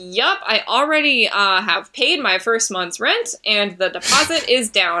I'm like, yup, I already have paid my first month's rent and the deposit is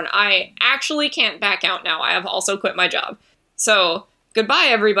down. I actually can't back out now. I have also quit my job. So goodbye,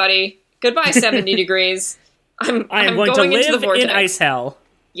 everybody. Goodbye, 70 degrees. I'm going to live into the vortex. in ice hell.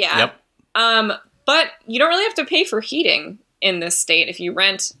 Yeah. Yep. But you don't really have to pay for heating in this state if you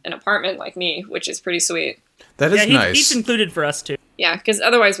rent an apartment like me, which is pretty sweet. That is nice. Heat's included for us too. Yeah, because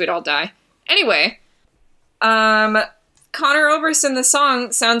otherwise we'd all die. Anyway, Connor Oberst, the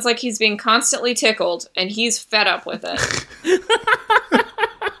song sounds like he's being constantly tickled, and he's fed up with it.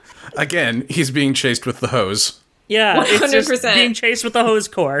 Again, he's being chased with the hose. Yeah, 100%. It's just 100%. being chased with the hose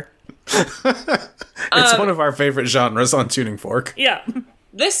core. It's one of our favorite genres on Tuning Fork. Yeah.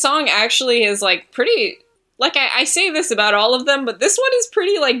 This song actually is like pretty, like I say this about all of them, but this one is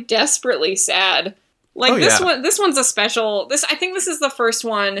pretty like desperately sad. Like this one's a special, I think this is the first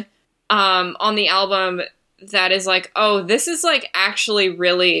one on the album that is like, oh, this is like actually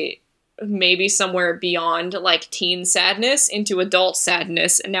really maybe somewhere beyond like teen sadness into adult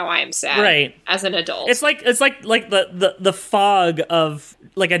sadness, and now I am sad as an adult. It's like the fog of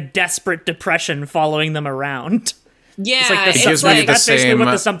like a desperate depression following them around. Yeah, it's like that's basically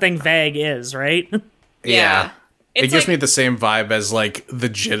what the something vague is, right? Yeah. It gives like, me the same vibe as like The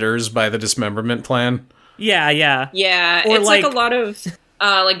Jitters by the Dismemberment Plan. Yeah. Yeah, or it's like a lot of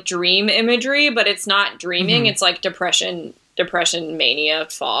like dream imagery, but it's not dreaming. It's like depression mania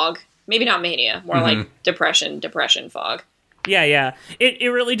fog. Maybe not mania, more like depression fog. Yeah. It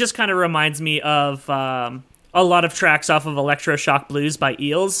really just kind of reminds me of a lot of tracks off of Electroshock Blues by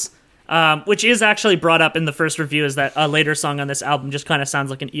Eels, which is actually brought up in the first review, is that a later song on this album just kind of sounds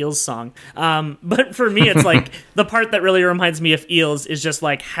like an Eels song. But for me, it's like the part that really reminds me of Eels is just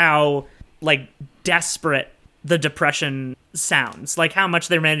like how like desperate the depression sounds, like how much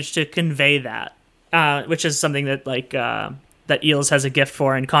they managed to convey that, which is something that like that Eels has a gift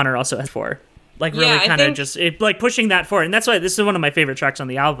for, and Connor also has for. Like really kind of just like pushing that forward, and that's why this is one of my favorite tracks on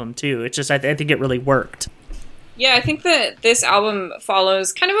the album too. It's just I think it really worked. Yeah, I think that this album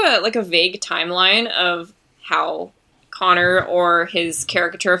follows kind of a vague timeline of how Connor or his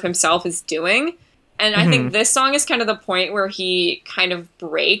caricature of himself is doing. And I think this song is kind of the point where he kind of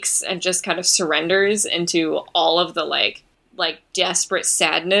breaks and just kind of surrenders into all of the like desperate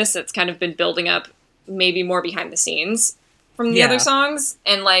sadness that's kind of been building up maybe more behind the scenes from the other songs.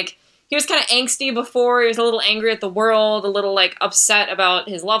 And like he was kind of angsty before. He was a little angry at the world, a little like upset about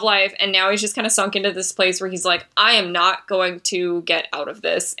his love life. And now he's just kind of sunk into this place where he's like, I am not going to get out of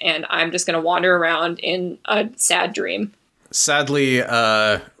this. And I'm just going to wander around in a sad dream. Sadly,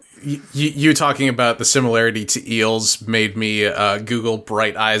 you talking about the similarity to Eels made me Google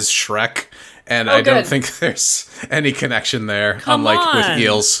Bright Eyes Shrek. And I don't think there's any connection there, unlike with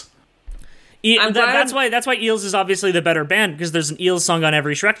Eels. That's why Eels is obviously the better band, because there's an Eels song on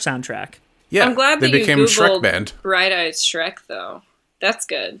every Shrek soundtrack. Yeah, I'm glad that they became you Shrek Googled band. Bright Eyes Shrek, though. That's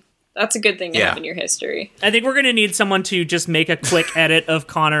good. That's a good thing to have in your history. I think we're going to need someone to just make a quick edit of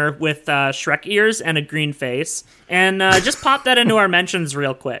Connor with Shrek ears and a green face, and just pop that into our mentions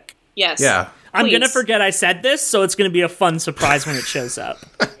real quick. Yes. Yeah. I'm going to forget I said this, so it's going to be a fun surprise when it shows up.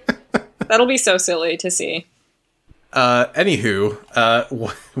 That'll be so silly to see.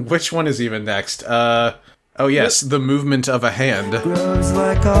 Anywho, which one is even next? Oh yes, the movement of a hand. Grows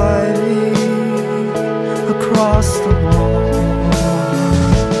like ivy across the wall,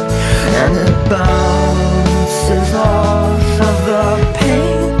 and it bounces off of the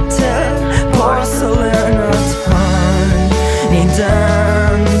painted porcelain of tiny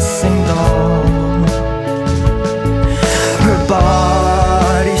dancing doll. Her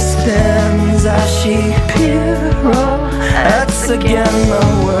body spins as she pirouettes again. The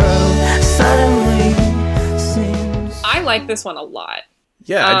world suddenly seems. I like this one a lot.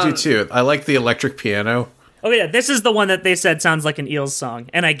 Yeah, I do too. I like the electric piano. Oh yeah, this is the one that they said sounds like an Eels song,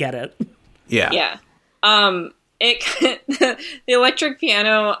 and I get it. Yeah. Yeah. It the electric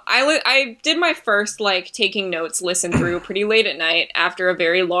piano. I did my first like taking notes listen through pretty late at night after a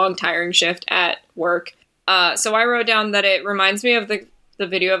very long tiring shift at work. So I wrote down that it reminds me of the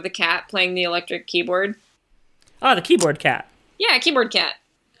video of the cat playing the electric keyboard. Oh, the keyboard cat. Yeah, keyboard cat.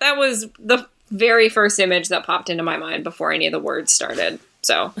 That was the very first image that popped into my mind before any of the words started.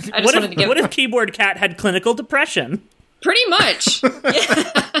 So I just wanted to give. What if keyboard cat had clinical depression? Pretty much.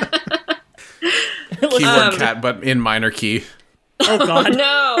 Keyboard cat, but in minor key. Oh God.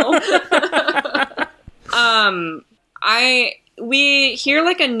 No. We hear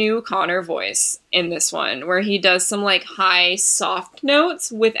like a new Connor voice in this one where he does some like high soft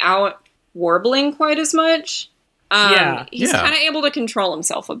notes without warbling quite as much. He's kind of able to control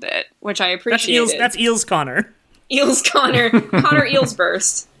himself a bit, which I appreciate. That's Eels Connor. Eels Connor. Connor Eels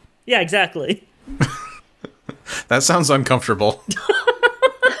burst. Yeah, exactly. That sounds uncomfortable.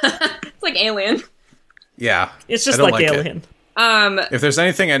 It's like Alien. Yeah. It's just I don't like Alien. If there's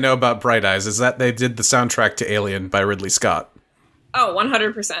anything I know about Bright Eyes, is that they did the soundtrack to Alien by Ridley Scott. Oh,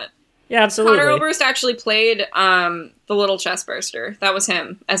 100%. Yeah, absolutely. Connor Oberst actually played the little chest burster. That was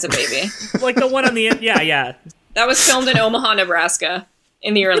him as a baby. Like the one on the end. Yeah. That was filmed in Omaha, Nebraska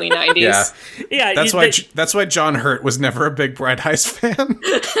in the early 90s. Yeah. Yeah. That's why John Hurt was never a big Bright Eyes fan.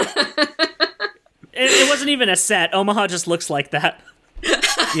 It wasn't even a set. Omaha just looks like that.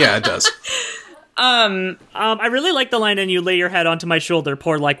 Yeah, it does. I really like the line, "And you lay your head onto my shoulder,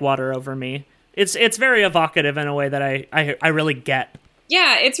 pour like water over me." It's very evocative in a way that I really get.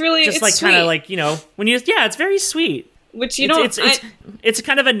 Yeah, it's really Just it's like sweet. kind of like, you know, when you it's very sweet. Which you don't. It's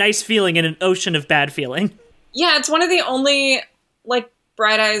kind of a nice feeling in an ocean of bad feeling. Yeah, it's one of the only like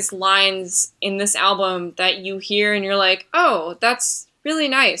Bright Eyes lines in this album that you hear and you're like, oh, that's really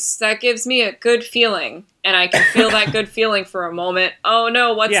nice. That gives me a good feeling. And I can feel that good feeling for a moment. Oh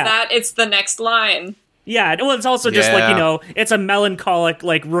no, what's that? It's the next line. Yeah, well, it's also just like, you know, it's a melancholic,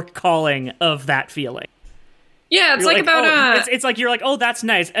 like, recalling of that feeling. Yeah, it's like about it's like you're like, oh, that's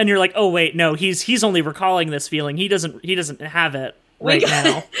nice, and you're like, oh wait, no, he's only recalling this feeling. He doesn't have it right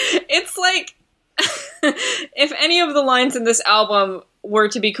now. It's like if any of the lines in this album were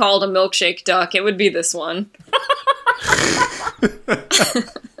to be called a milkshake duck, it would be this one.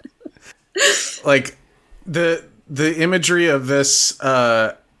 Like the imagery of this,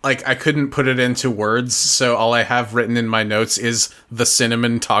 like I couldn't put it into words, so all I have written in my notes is the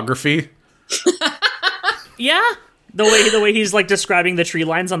cinematography. Yeah, the way he's like describing the tree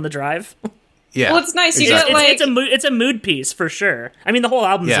lines on the drive. Yeah, well, it's nice. You exactly. get like it's a mood piece for sure. I mean, the whole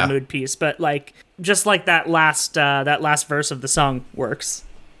album's a mood piece, but like just like that last verse of the song works.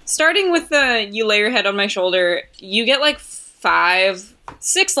 Starting with the "You lay your head on my shoulder," you get like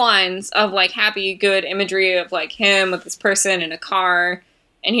 5-6 lines of like happy, good imagery of like him with this person in a car.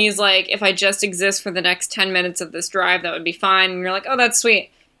 And he's like, if I just exist for the next 10 minutes of this drive, that would be fine. And you're like, oh, that's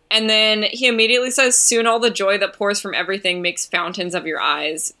sweet. And then he immediately says, soon all the joy that pours from everything makes fountains of your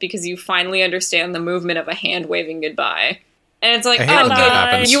eyes because you finally understand the movement of a hand waving goodbye. And it's like, oh,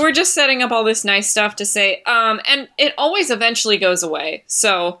 good. You were just setting up all this nice stuff to say, and it always eventually goes away.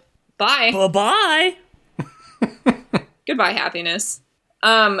 So, bye. Bye-bye. Goodbye, happiness.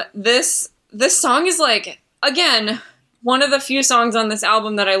 This song is like, again, one of the few songs on this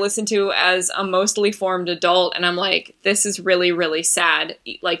album that I listen to as a mostly formed adult, and I'm like, this is really, really sad.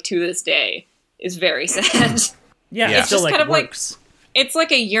 Like, to this day, is very sad. Yeah, it's still just like kind of works. like, it's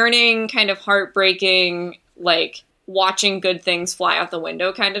like a yearning, kind of heartbreaking, like, watching good things fly out the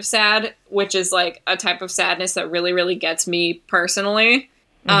window kind of sad, which is like a type of sadness that really, really gets me personally.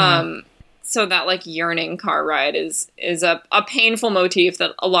 Mm-hmm. So that like yearning car ride is a painful motif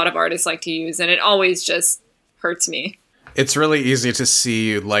that a lot of artists like to use, and it always just hurts me. It's really easy to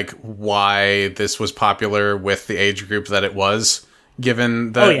see like why this was popular with the age group that it was,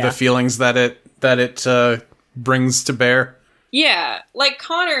 given the feelings that it brings to bear. Yeah, like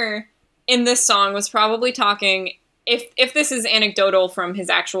Connor in this song was probably talking, if this is anecdotal from his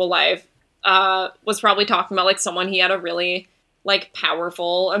actual life, was probably talking about like someone he had a really like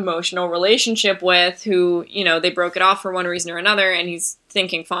powerful emotional relationship with, who, you know, they broke it off for one reason or another, and he's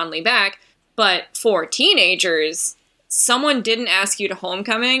thinking fondly back. But for teenagers, someone didn't ask you to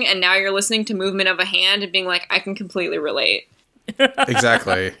homecoming, and now you're listening to Movement of a Hand and being like, I can completely relate.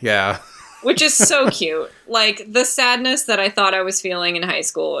 Exactly. Yeah. Which is so cute. Like, the sadness that I thought I was feeling in high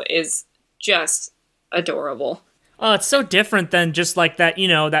school is just adorable. Oh, it's so different than just like that, you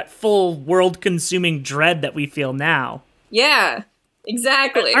know, that full world-consuming dread that we feel now. Yeah,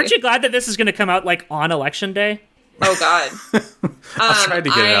 exactly. Aren't you glad that this is going to come out, like, on Election Day? Oh, God. I'll try to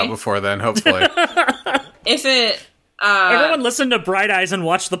get it out before then, hopefully. If it... Everyone listen to Bright Eyes and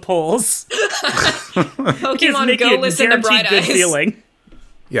watch the polls. Pokemon Go, listen to Bright good Eyes. Feeling.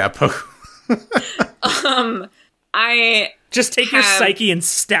 Yeah, I just take your psyche and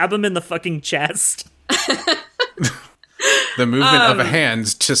stab him in the fucking chest. The movement of a hand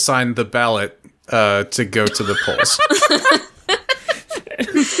to sign the ballot to go to the polls.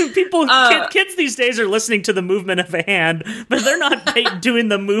 Kids these days are listening to the movement of a hand, but they're not doing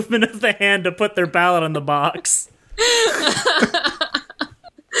the movement of the hand to put their ballot on the box.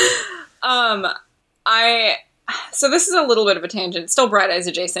 So this is a little bit of a tangent, still Bright Eyes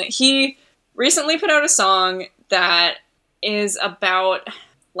adjacent. He recently put out a song that is about,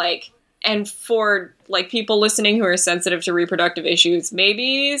 like, and for, like, people listening who are sensitive to reproductive issues,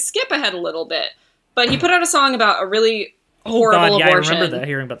 maybe skip ahead a little bit. But he put out a song about a really horrible abortion. I remember that,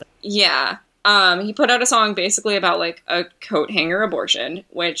 hearing about that. Yeah. He put out a song basically about, like, a coat hanger abortion,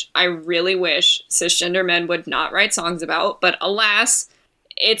 which I really wish cisgender men would not write songs about, but alas,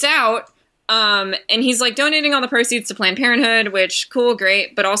 it's out. And he's, like, donating all the proceeds to Planned Parenthood, which, cool,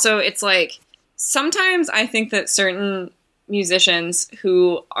 great, but also it's, like, sometimes I think that certain musicians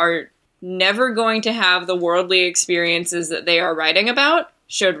who are never going to have the worldly experiences that they are writing about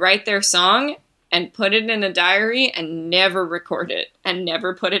should write their song and put it in a diary and never record it and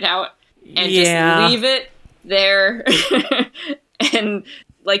never put it out. And just leave it there. And,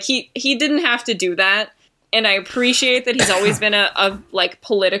 like, he didn't have to do that. And I appreciate that he's always been a like,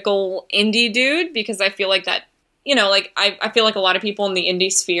 political indie dude, because I feel like that, you know, like, I feel like a lot of people in the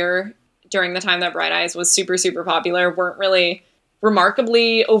indie sphere during the time that Bright Eyes was super, super popular weren't really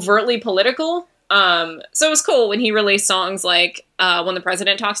remarkably overtly political. So it was cool when he released songs like When the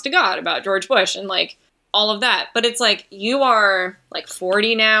President Talks to God about George Bush and, like, all of that. But it's like, you are, like,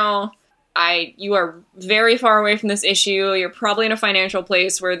 40 now. You are very far away from this issue. You're probably in a financial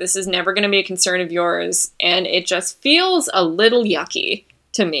place where this is never going to be a concern of yours. And it just feels a little yucky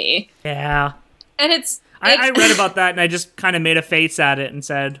to me. Yeah. And I read about that and I just kind of made a face at it and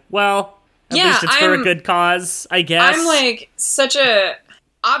said, well, at least it's for a good cause, I guess. I'm, like,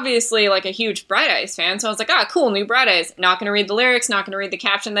 obviously, like, a huge Bright Eyes fan. So I was like, cool, new Bright Eyes. Not going to read the lyrics, not going to read the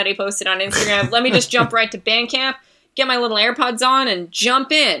caption that he posted on Instagram. Let me just jump right to Bandcamp, get my little AirPods on and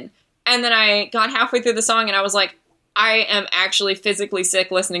jump in. And then I got halfway through the song and I was like, I am actually physically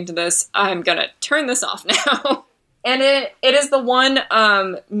sick listening to this. I'm gonna turn this off now. And it is the one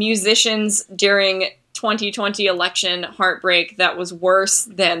musicians during 2020 election heartbreak that was worse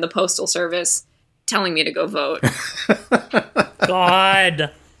than the Postal Service telling me to go vote.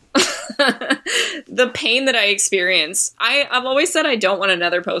 God. The pain that I experienced. I've always said I don't want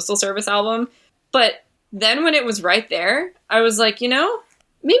another Postal Service album, but then when it was right there, I was like, you know,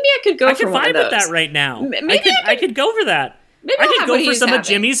 maybe I could go for one of those. I could vibe with that right now. I could go for that. Maybe I could go for some having. of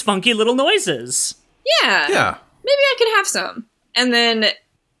Jimmy's funky little noises. Yeah. Yeah. Maybe I could have some. And then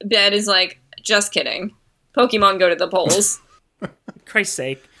Bed is like, just kidding. Pokemon Go to the polls. Christ's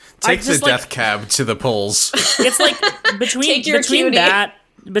sake. Take the death cab to the polls. It's like between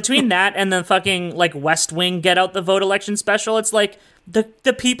that and the fucking, like, West Wing Get Out the Vote election special, it's like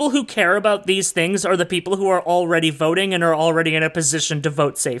the people who care about these things are the people who are already voting and are already in a position to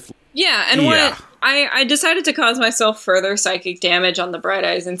vote safely. Yeah, and what I decided to cause myself further psychic damage on the Bright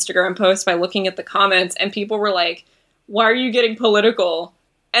Eyes Instagram post by looking at the comments, and people were like, why are you getting political?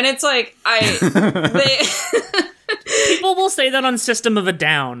 And it's like, people will say that on System of a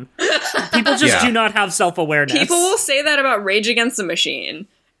Down. People just do not have self-awareness. People will say that about Rage Against the Machine.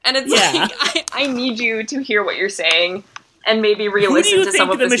 And it's like, I need you to hear what you're saying and maybe re-listen to some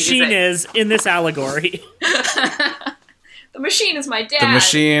of this music. Who do you think the machine is in this allegory? The machine is my dad.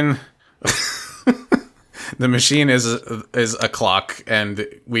 The machine is a clock, and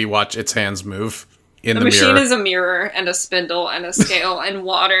we watch its hands move in the mirror. The machine is a mirror, and a spindle, and a scale, and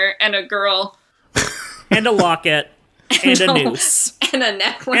water, and a girl. And a locket, and a noose. And a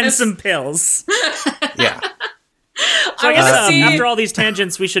necklace. And some pills. Yeah. So I guess after all these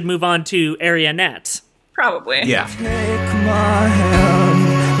tangents, we should move on to Arianette. Probably. Yeah. Take my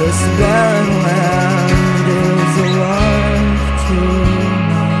hand, this barren land is alive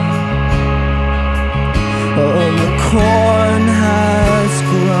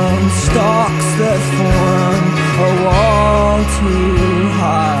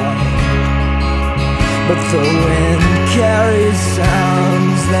high, but the wind carries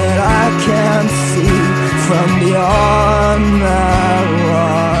sounds that I can't see from beyond that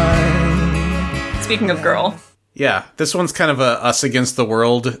line. Speaking of girl. Yeah, this one's kind of a us against the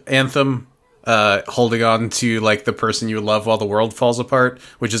world anthem, holding on to like the person you love while the world falls apart,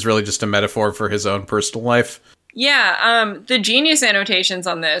 which is really just a metaphor for his own personal life. Yeah, the Genius annotations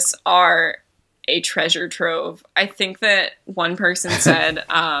on this are a treasure trove. I think that one person said,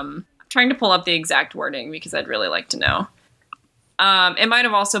 I'm trying to pull up the exact wording because I'd really like to know. It might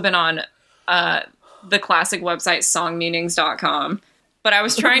have also been on the classic website songmeanings.com. But I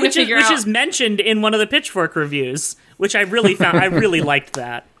was trying to figure out... Which is mentioned in one of the Pitchfork reviews, which I really found... I really liked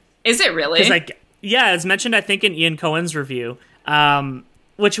that. Is it really? Yeah, it's mentioned, I think, in Ian Cohen's review,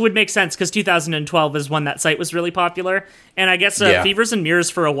 which would make sense, because 2012 is when that site was really popular. And I guess Fevers and Mirrors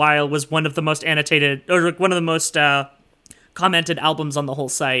for a while was one of the most annotated, or one of the most commented albums on the whole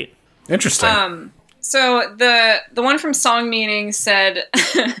site. Interesting. So the one from Song Meaning said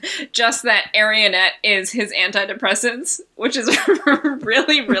just that Arionette is his antidepressants, which is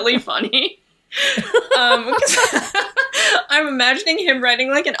really, really funny. Because I'm imagining him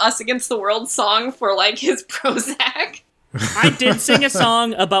writing like an Us Against the World song for like his Prozac. I did sing a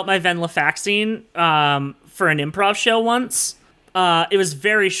song about my venlafaxine for an improv show once. It was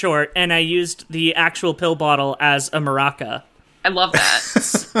very short, and I used the actual pill bottle as a maraca. I love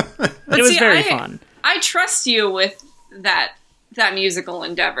that. It was very fun. I trust you with that musical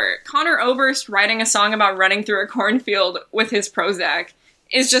endeavor. Connor Oberst writing a song about running through a cornfield with his Prozac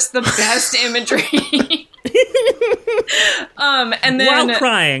is just the best imagery. And then while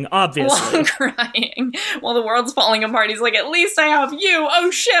crying, obviously. While the world's falling apart, he's like, at least I have you. Oh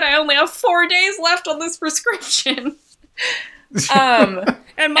shit, I only have 4 days left on this prescription.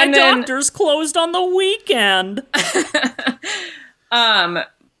 And my doctor's closed on the weekend.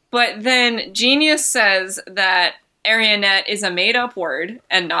 But then Genius says that Arionette is a made-up word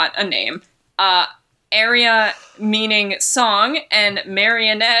and not a name. Aria meaning song, and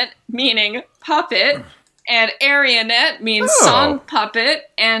marionette meaning puppet, and Arionette means song puppet,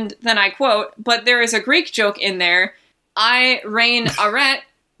 and then I quote, but there is a Greek joke in there. I reign aret,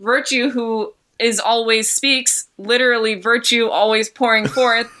 virtue who is always speaks, literally virtue always pouring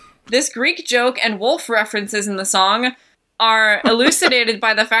forth. This Greek joke and wolf references in the song are elucidated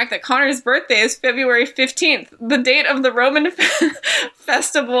by the fact that Connor's birthday is February 15th, the date of the Roman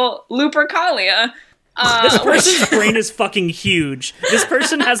festival Lupercalia. This person's brain is fucking huge. This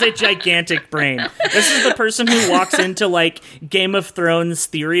person has a gigantic brain. This is the person who walks into, like, Game of Thrones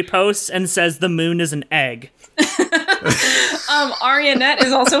theory posts and says the moon is an egg. Arionette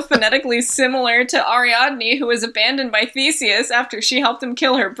is also phonetically similar to Ariadne, who was abandoned by Theseus after she helped him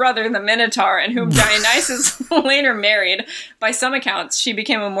kill her brother, the Minotaur, and whom Dionysus later married. By some accounts, she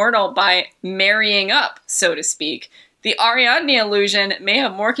became immortal by marrying up, so to speak. The Ariadne illusion may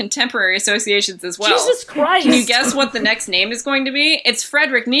have more contemporary associations as well. Jesus Christ! Can you guess what the next name is going to be? It's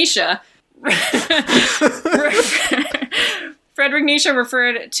Friedrich Nietzsche. Friedrich Nietzsche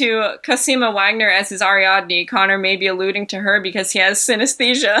referred to Cosima Wagner as his Ariadne. Connor may be alluding to her because he has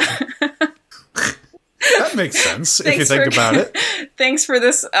synesthesia. That makes sense if you think about it. Thanks for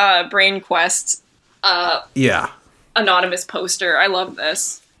this brain quest. Anonymous poster. I love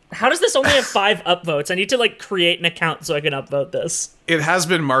this. How does this only have 5 upvotes? I need to, like, create an account so I can upvote this. It has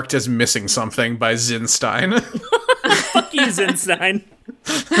been marked as missing something by Zinstein. Fuck you, Zinstein.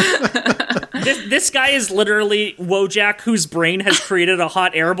 This guy is literally Wojak, whose brain has created a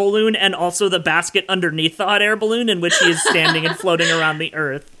hot air balloon and also the basket underneath the hot air balloon in which he is standing and floating around the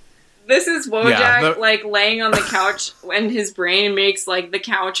earth. This is Wojak, like, laying on the couch, and his brain makes, like, the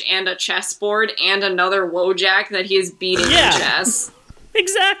couch and a chessboard and another Wojak that he is beating in chess.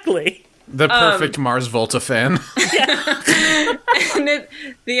 Exactly. The perfect Mars Volta fan. And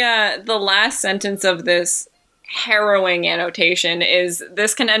the last sentence of this harrowing annotation is,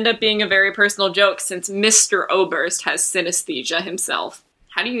 this can end up being a very personal joke since Mr. Oberst has synesthesia himself.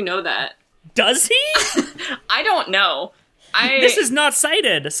 How do you know that? Does he? I don't know. This is not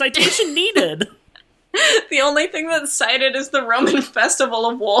cited. Citation needed. The only thing that's cited is the Roman Festival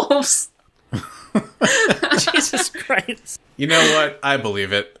of Wolves. Jesus Christ. You know what? I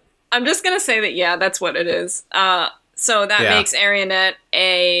believe it. I'm just going to say that, yeah, that's what it is. So that makes Arionette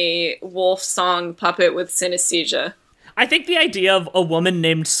a wolf song puppet with synesthesia. I think the idea of a woman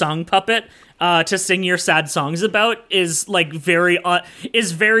named Song Puppet to sing your sad songs about is like very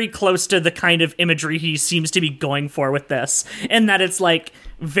close to the kind of imagery he seems to be going for with this, and that it's like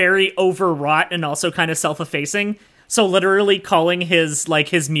very overwrought and also kind of self-effacing. So literally calling his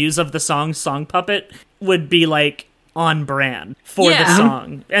muse of the song Puppet would be like on brand for the Yeah.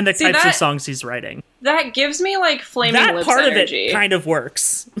 song and the types that- of songs he's writing. That gives me like Flaming That Lips part energy. of it kind of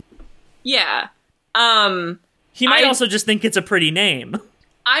works. Yeah. He might I- also just think it's a pretty name.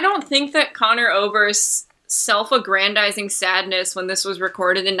 I don't think that Connor Oberst's self-aggrandizing sadness when this was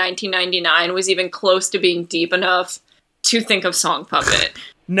recorded in 1999 was even close to being deep enough to think of Song Puppet.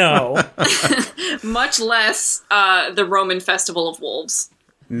 No. Much less the Roman Festival of Wolves.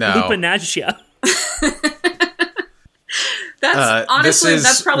 No. Lupanagia. That's honestly, is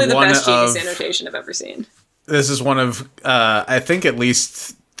that's probably the one best Genius of- annotation I've ever seen. This is one of I think at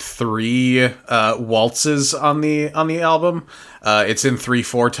least 3 waltzes on the album. It's in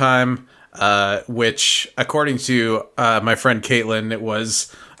 3/4 time, which according to my friend Caitlin, it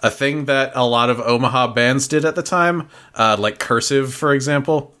was a thing that a lot of Omaha bands did at the time, like Cursive, for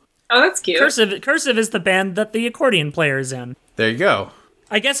example. Oh, that's cute. Cursive is the band that the accordion player is in. There you go.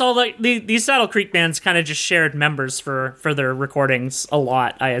 I guess all these Saddle Creek bands kind of just shared members for their recordings a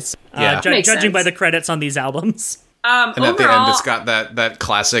lot, I assume. Yeah. Makes Judging sense. by the credits on these albums. And at the end, Overall, it's got that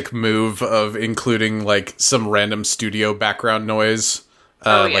classic move of including like some random studio background noise,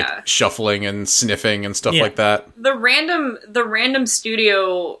 Oh, yeah. like shuffling and sniffing and stuff Yeah. like that. the random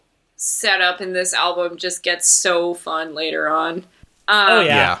studio setup in this album just gets so fun later on. Oh, yeah.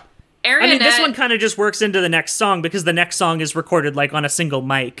 Yeah. Aaron I mean, this Annette- one kind of just works into the next song because the next song is recorded like on a single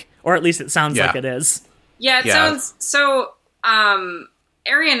mic, or at least it sounds Yeah. like it is. Yeah, it Yeah. sounds so.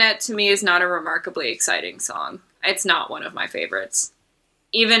 Arianette to me is not a remarkably exciting song. It's not one of my favorites,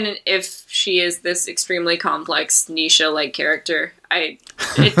 even if she is this extremely complex Nisha-like character. It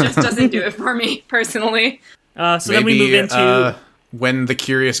just doesn't do it for me personally. So then we move into when the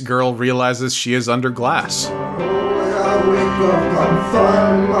curious girl realizes she is under glass. When I wake up, I'm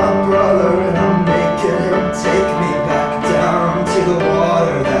finding my brother and I'm making him take me back down to the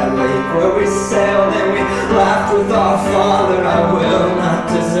water, that lake where we sailed and we laughed with our father. I will not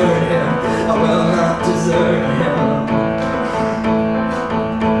desert him, I will not desert him.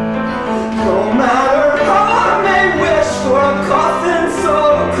 No matter how I may wish for a coffin so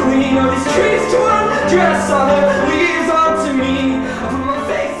clean, or these trees to undress all their leaves onto me, I put my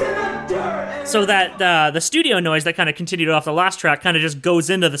face in the dirt. so that the studio noise that kind of continued off the last track kind of just goes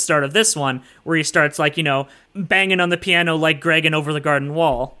into the start of this one, where he starts like banging on the piano like Greg in Over the Garden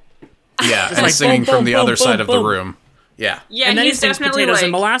Wall, Yeah, and like singing boom, from the boom, other boom, side of the boom. room. Yeah. Yeah, and then he he's sings definitely potatoes like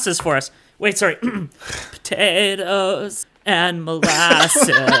and molasses for us. Wait, sorry, potatoes and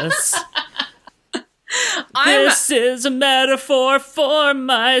molasses. I'm This is a metaphor for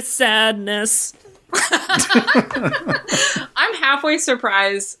my sadness. I'm halfway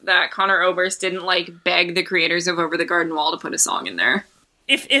surprised that Connor Oberst didn't like beg the creators of Over the Garden Wall to put a song in there.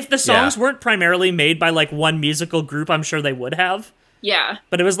 If the songs Yeah. weren't primarily made by like one musical group, I'm sure they would have. Yeah,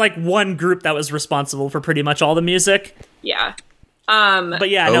 But it was like one group that was responsible for pretty much all the music. yeah. But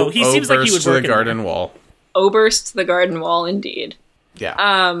yeah, no, he seems like he would Oberst to work the in garden there. wall. Oberst the Garden Wall, indeed.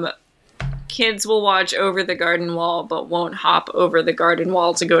 Yeah. Kids will watch Over the Garden Wall, but won't hop over the garden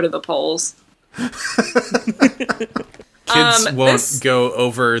wall to go to the polls. Kids won't this- go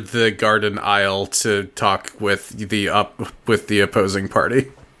over the garden aisle to talk with the opposing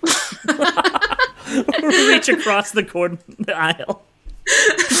party. Reach across the aisle.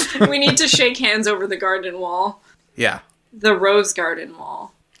 We need to shake hands over the garden wall. Yeah. The Rose Garden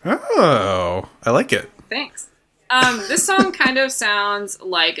Wall. Oh, I like it. Thanks. This song kind of sounds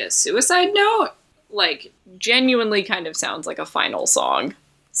like a suicide note. Like, genuinely kind of sounds like a final song.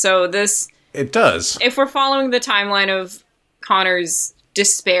 So this, It does. if we're following the timeline of Connor's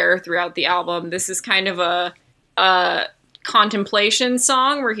despair throughout the album, this is kind of a contemplation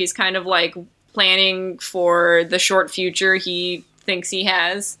song where he's kind of like planning for the short future he thinks he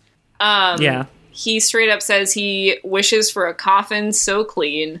has. Yeah. He straight up says he wishes for a coffin so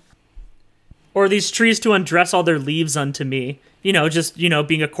clean. Or these trees to undress all their leaves unto me. Just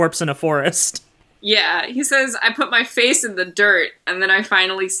being a corpse in a forest. Yeah, he says, I put my face in the dirt, and then I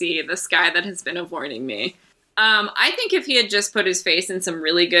finally see the sky that has been avoiding me. I think if he had just put his face in some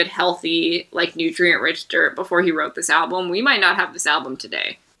really good, healthy, like, nutrient-rich dirt before he wrote this album, we might not have this album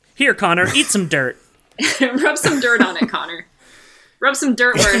today. Here, Connor, eat some dirt. Rub some dirt on it, Connor. Rub some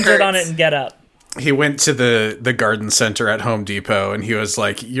dirt where it Some hurts. dirt on it and get up. He went to the garden center at Home Depot and he was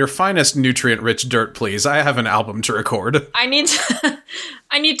like, "Your finest nutrient-rich dirt, please. I have an album to record." I need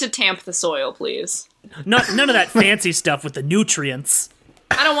to tamp the soil, please. None of that fancy stuff with the nutrients.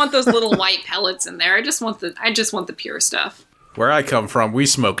 I don't want those little white pellets in there. I just want the pure stuff. Where I come from, we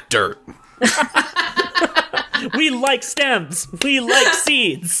smoke dirt. We like stems. We like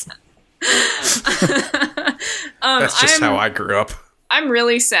seeds. That's just how I grew up. I'm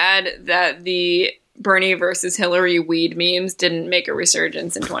really sad that the Bernie versus Hillary weed memes didn't make a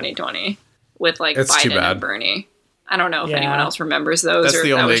resurgence in 2020 with like It's too Biden bad. and Bernie. I don't know if Yeah. anyone else remembers those. That's or the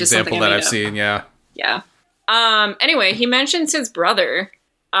if that only was just example something I that made I've up. seen. Yeah. Yeah. Anyway, he mentions his brother,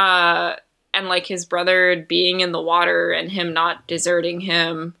 and like his brother being in the water and him not deserting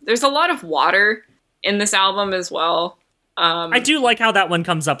him. There's a lot of water in this album as well. I do like how that one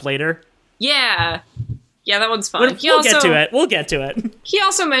comes up later. Yeah. Yeah, that one's fun. We'll get to it. We'll get to it. He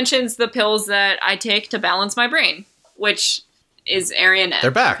also mentions the pills that I take to balance my brain, which is Arionette.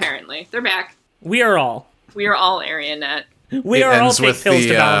 They're back. Apparently. They're back. We are all. We are all Arionette. We It are all ends take with pills the,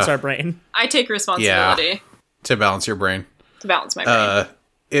 to balance our brain. I take responsibility To balance your brain. to balance my brain.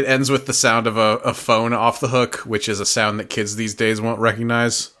 It ends with the sound of a phone off the hook, which is a sound that kids these days won't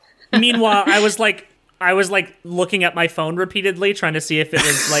recognize. Meanwhile, I was like looking at my phone repeatedly, trying to see if it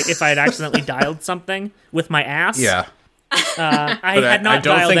was like if I had accidentally dialed something with my ass. Yeah. I But had not I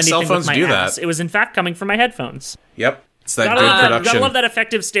don't dialed think anything cell phones with my do ass. that. It was in fact coming from my headphones. Yep. It's that Gotta good love that, production. gotta love that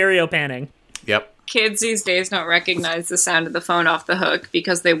effective stereo panning. Yep. Kids these days don't recognize the sound of the phone off the hook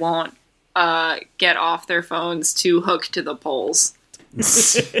because they won't get off their phones to hook to the poles.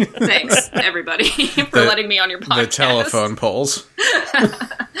 Thanks, everybody, for letting me on your podcast. The telephone poles.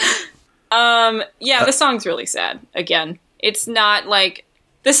 Yeah, this song's really sad. Again, it's not like...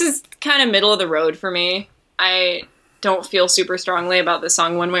 This is kind of middle of the road for me. I don't feel super strongly about this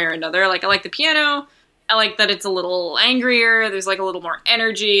song one way or another. Like, I like the piano. I like that it's a little angrier. There's, like, a little more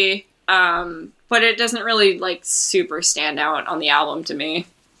energy. But it doesn't really, like, super stand out on the album to me.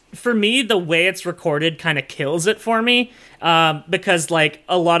 For me, the way it's recorded kind of kills it for me, because like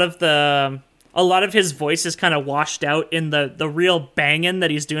a lot of his voice is kind of washed out in the real banging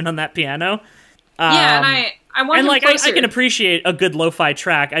that he's doing on that piano. Yeah, and I want And him like closer. I can appreciate a good lo-fi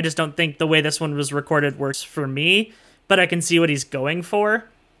track. I just don't think the way this one was recorded works for me. But I can see what he's going for.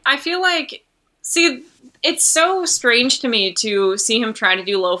 I feel like, see, it's so strange to me to see him try to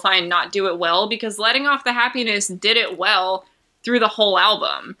do lo-fi and not do it well, because Letting Off the Happiness did it well through the whole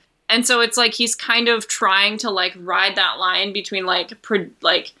album. And so it's like he's kind of trying to like ride that line between like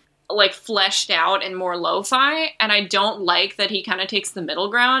fleshed out and more lo-fi, and I don't like that he kind of takes the middle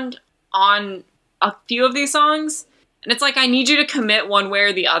ground on a few of these songs. And it's like, I need you to commit one way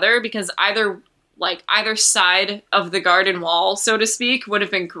or the other, because either side of the garden wall, so to speak, would have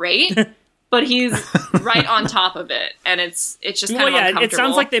been great. But he's right on top of it, and it's just kind of uncomfortable. It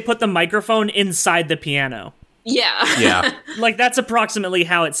sounds like they put the microphone inside the piano. Yeah. Yeah. Like that's approximately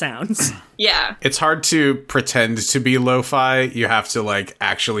how it sounds. Yeah. It's hard to pretend to be lo-fi. You have to like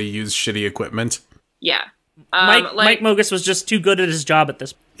actually use shitty equipment. Yeah. Mike Mogus was just too good at his job at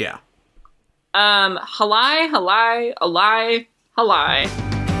this. Yeah. Halai, halai, halai, halai.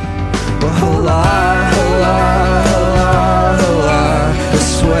 Hola, hola, hola, hola.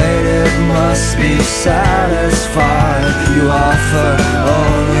 Persuaded must be satisfied. You offer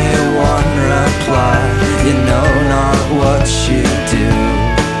only one reply. You know not what you do,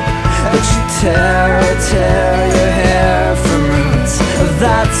 but you tear your hair from roots of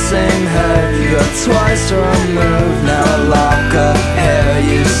that same head. You're twice removed. Now a lock of hair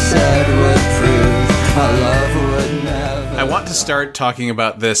you said would prove our love would never. I want to start talking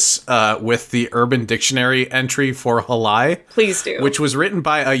about this with the Urban Dictionary entry for halai, Please do. which was written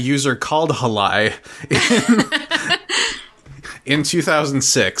by a user called halai in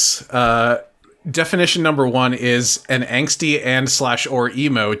 2006. Definition number 1 is an angsty and/or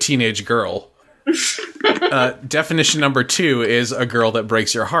emo teenage girl. Definition number 2 is a girl that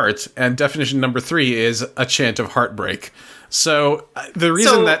breaks your heart, and definition number 3 is a chant of heartbreak. So the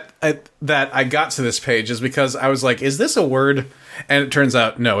reason that I got to this page is because I was like, is this a word? And it turns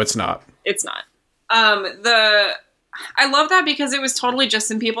out, no, it's not. It's not. I love that because it was totally just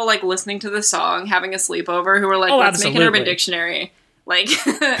some people like listening to the song, having a sleepover, who were like, let's make an Urban Dictionary like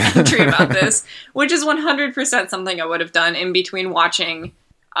entry about this, which is 100% something I would have done in between watching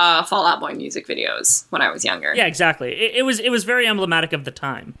Fall Out Boy music videos when I was younger. Yeah, exactly. It was very emblematic of the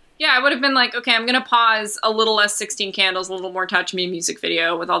time. Yeah, I would have been like, okay, I'm going to pause a little less 16 Candles, a little more Touch Me music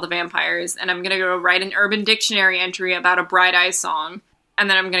video with all the vampires, and I'm going to go write an Urban Dictionary entry about a Bright Eyes song, and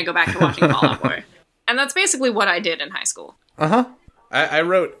then I'm going to go back to watching Fall Out Boy. And that's basically what I did in high school. Uh-huh.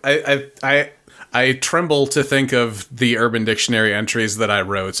 I tremble to think of the Urban Dictionary entries that I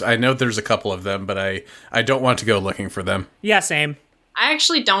wrote. I know there's a couple of them, but I don't want to go looking for them. Yeah, same. I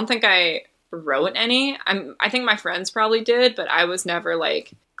actually don't think I wrote any. I think my friends probably did, but I was never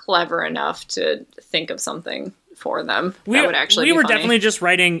like clever enough to think of something for them that would actually be we were funny. definitely just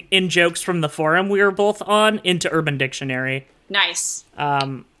writing in jokes from the forum we were both on into Urban Dictionary. Nice.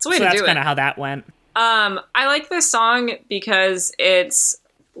 So It's a way to that's do kind it. of how that went. I like this song because it's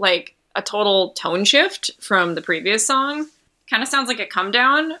like a total tone shift from the previous song. Kind of sounds like a come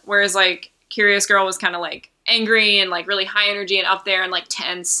down, whereas like Curious Girl was kind of like angry and like really high energy and up there and like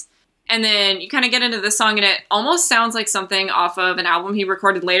tense. And then you kind of get into this song and it almost sounds like something off of an album he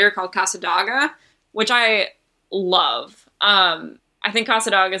recorded later called Casadaga, which I love. I think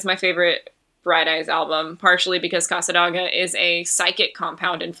Casadaga is my favorite Bright Eyes album, partially because Casadaga is a psychic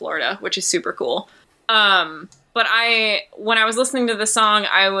compound in Florida, which is super cool. But when I was listening to the song,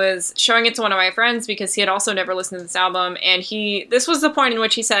 I was showing it to one of my friends because he had also never listened to this album. And this was the point in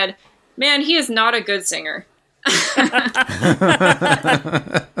which he said, man, he is not a good singer.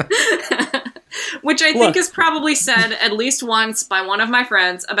 Which I think is probably said at least once by one of my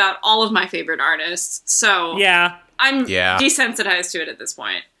friends about all of my favorite artists. So yeah, I'm desensitized to it at this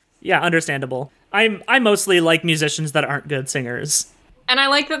point. Yeah, understandable. I mostly like musicians that aren't good singers. And I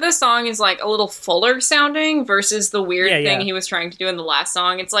like that this song is like a little fuller sounding versus the weird thing he was trying to do in the last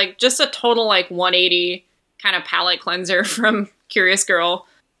song. It's like just a total like 180 kind of palate cleanser from Curious Girl.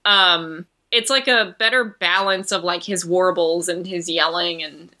 It's like a better balance of like his warbles and his yelling,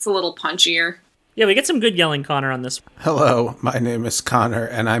 and it's a little punchier. Yeah, we get some good yelling, Connor, on this. Hello, my name is Connor,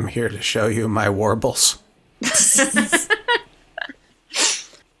 and I'm here to show you my warbles.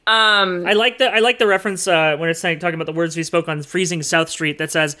 I like the reference when it's talking about the words we spoke on Freezing South Street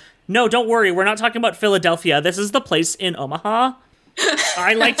that says, no, don't worry, we're not talking about Philadelphia. This is the place in Omaha.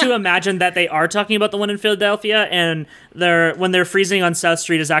 I like to imagine that they are talking about the one in Philadelphia, and when they're freezing on South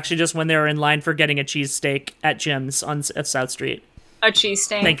Street is actually just when they're in line for getting a cheesesteak at Jim's on South Street. A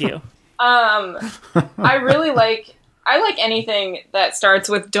cheesesteak. Thank you. I like anything that starts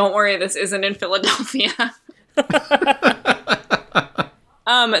with "Don't worry, this isn't in Philadelphia."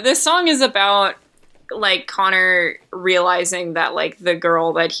 This song is about like Connor realizing that like the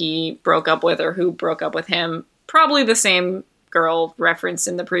girl that he broke up with or who broke up with him, probably the same girl referenced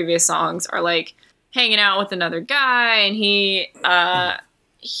in the previous songs, are like hanging out with another guy, and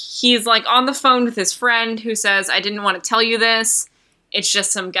he's like on the phone with his friend who says, I didn't want to tell you this. It's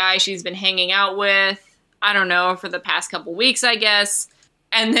just some guy she's been hanging out with, I don't know, for the past couple weeks, I guess.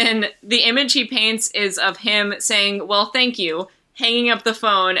 And then the image he paints is of him saying, well, thank you, hanging up the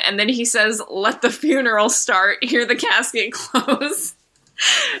phone, and then he says, let the funeral start, hear the casket close.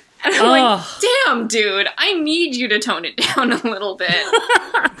 And I'm like, damn, dude, I need you to tone it down a little bit.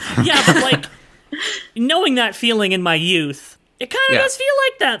 Yeah, but like, knowing that feeling in my youth, it kind of does feel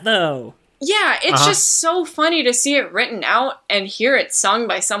like that, though. Yeah, it's just so funny to see it written out and hear it sung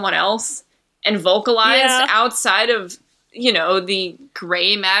by someone else and vocalized outside of, you know, the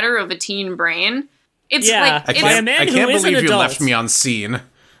gray matter of a teen brain. It's like, I can't believe you left me on scene.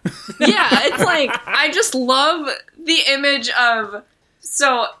 Yeah, it's like, I just love the image of,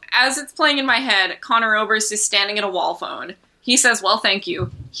 so as it's playing in my head, Connor Oberst is standing at a wall phone. He says, well, thank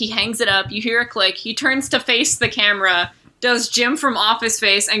you. He hangs it up. You hear a click. He turns to face the camera, does Jim from Office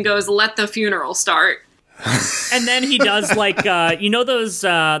face, and goes, let the funeral start. And then he does like, you know those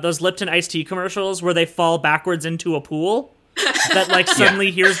Lipton iced tea commercials where they fall backwards into a pool? That like suddenly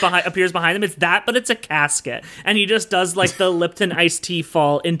appears behind them. It's that, but it's a casket. And he just does like the Lipton iced tea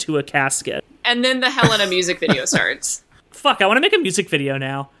fall into a casket. And then the Helena music video starts. Fuck, I want to make a music video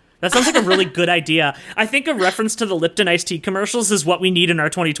now. That sounds like a really good idea. I think a reference to the Lipton iced tea commercials is what we need in our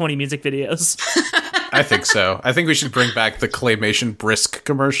 2020 music videos. I think so. I think we should bring back the claymation brisk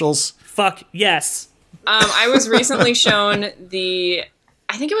commercials. Fuck, yes. I was recently shown I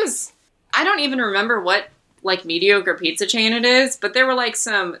don't even remember what like mediocre pizza chain it is, but there were like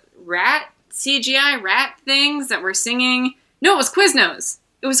some CGI rat things that were singing. No, it was Quiznos.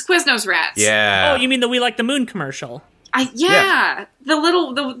 It was Quiznos rats. Yeah. Oh, you mean the We Like the Moon commercial? Yeah. They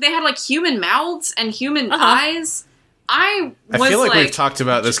had like human mouths and human eyes. I feel like we've talked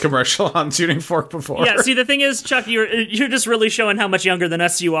about this commercial on Tuning Fork before. Yeah, see, the thing is, Chuck, you're just really showing how much younger than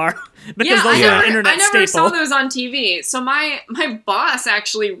us you are. Because those are an internet staple. I never saw those on TV. So my boss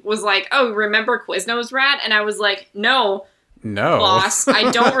actually was like, oh, remember Quiznos Rat? And I was like, no, boss,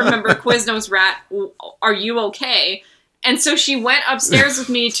 I don't remember Quiznos Rat. Are you okay? And so she went upstairs with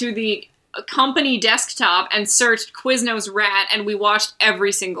me to the company desktop and searched Quiznos Rat, and we watched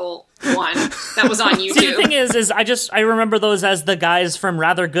every single one that was on YouTube. See, the thing is I remember those as the guys from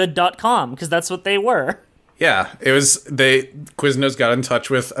rathergood.com, because that's what they were. Yeah, Quiznos got in touch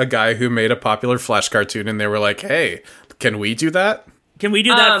with a guy who made a popular Flash cartoon, and they were like, hey, can we do that? Can we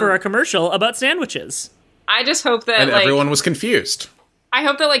do that for a commercial about sandwiches? I just hope that, and everyone was confused. I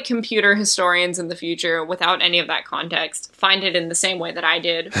hope that, like, computer historians in the future, without any of that context, find it in the same way that I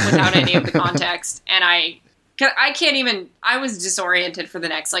did, without any of the context. And I can't even, I was disoriented for the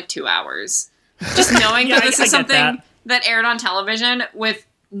next, like, 2 hours. Just knowing that this is something that aired on television with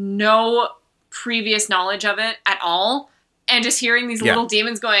no previous knowledge of it at all. And just hearing these little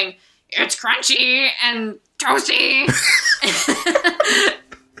demons going, it's crunchy and toasty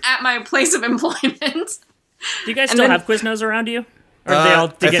at my place of employment. Do you guys still have Quiznos around you? Or did they all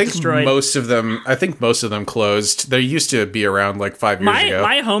get destroyed? I think most of them closed. They used to be around like 5 years ago.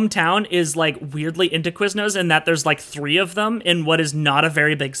 My hometown is like weirdly into Quiznos in that there's like 3 of them in what is not a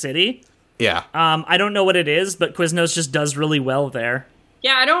very big city. Yeah. I don't know what it is, but Quiznos just does really well there.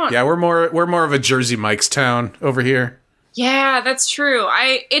 Yeah, I don't. Yeah, we're more of a Jersey Mike's town over here. Yeah, that's true.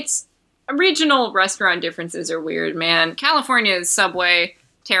 It's regional restaurant differences are weird, man. California is Subway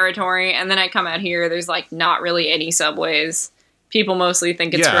territory, and then I come out here, there's like not really any Subways. People mostly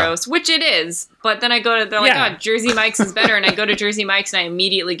think it's gross, which it is. But then I go to, they're like, oh, Jersey Mike's is better, and I go to Jersey Mike's and I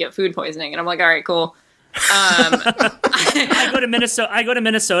immediately get food poisoning, and I'm like, all right, cool. I go to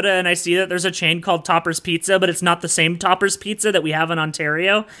Minnesota and I see that there's a chain called Topper's Pizza, but it's not the same Topper's Pizza that we have in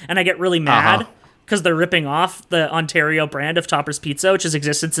Ontario, and I get really mad because they're ripping off the Ontario brand of Topper's Pizza, which has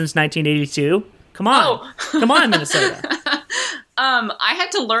existed since 1982. Come on, come on, Minnesota. I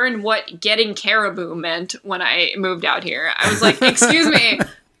had to learn what getting caribou meant when I moved out here. I was like, excuse me,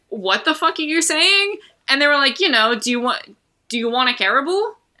 what the fuck are you saying? And they were like, do you want a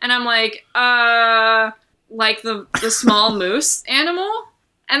caribou? And I'm like, like the small moose animal?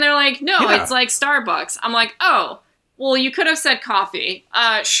 And they're like, no, it's like Starbucks. I'm like, oh, well, you could have said coffee.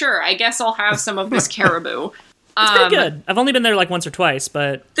 Sure, I guess I'll have some of this caribou. It's pretty good. I've only been there like once or twice,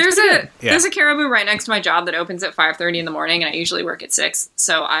 but there's a caribou right next to my job that opens at 5:30 in the morning, and I usually work at 6,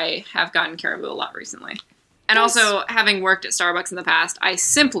 so I have gotten caribou a lot recently. And also, having worked at Starbucks in the past, I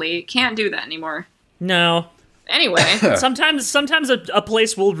simply can't do that anymore. No. Anyway. sometimes a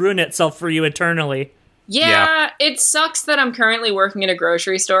place will ruin itself for you eternally. Yeah, it sucks that I'm currently working at a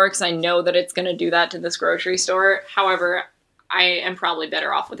grocery store, because I know that it's going to do that to this grocery store. However, I am probably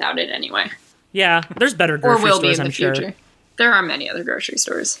better off without it anyway. Yeah, there's better grocery stores, or will be in the future. Sure. There are many other grocery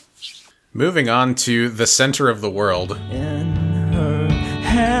stores. Moving on to the center of the world. In her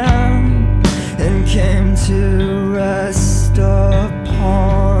hand and came to rest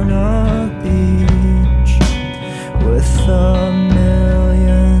upon a beach with a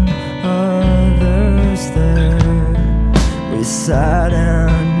million others there. We sat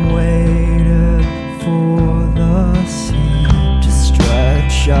and waited for the sea to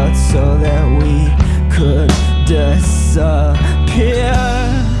stretch out so that we could disappear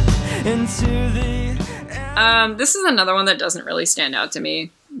into the... This is another one that doesn't really stand out to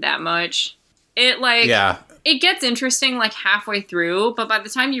me that much. It gets interesting like halfway through, but by the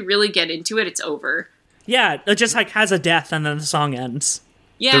time you really get into it, it's over. Yeah, it just like has a death and then the song ends.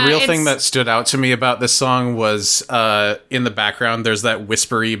 Yeah, the real thing that stood out to me about this song was in the background, there's that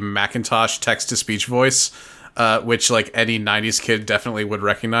whispery Macintosh text-to-speech voice, which like any 90s kid definitely would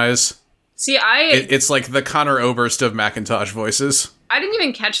recognize. See, it's like the Conor Oberst of Macintosh voices. I didn't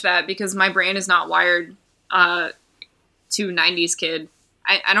even catch that because my brain is not wired to 90s kid.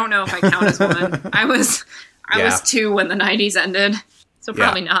 I don't know if I count as one. I was 2 when the 90s ended, so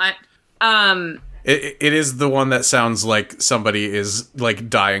probably not. It is the one that sounds like somebody is like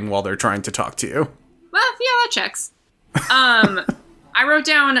dying while they're trying to talk to you. Well, yeah, that checks. I wrote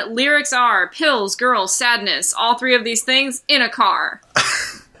down lyrics are pills, girls, sadness, all 3 of these things in a car.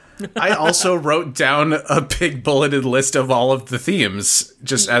 I also wrote down a big bulleted list of all of the themes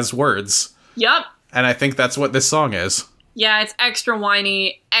just as words. Yup. And I think that's what this song is. Yeah, it's extra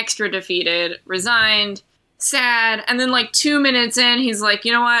whiny, extra defeated, resigned, sad, and then like 2 minutes in, he's like,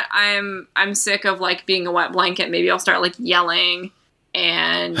 you know what? I'm sick of like being a wet blanket. Maybe I'll start like yelling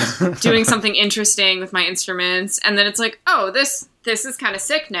and doing something interesting with my instruments. And then it's like, oh, this is kind of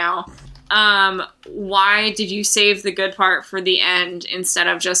sick now. Why did you save the good part for the end instead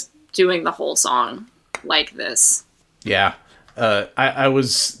of just doing the whole song like this? Yeah. I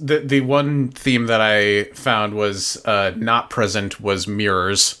was the one theme that I found was not present was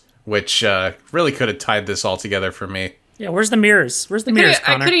mirrors, which really could have tied this all together for me. Yeah, where's the mirrors? Where's the mirrors,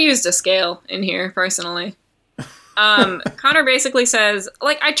 Connor? I could have used a scale in here, personally. Connor basically says,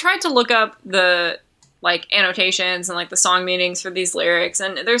 like, I tried to look up the like annotations and like the song meanings for these lyrics,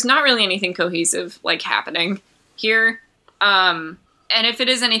 and there's not really anything cohesive like happening here. And if it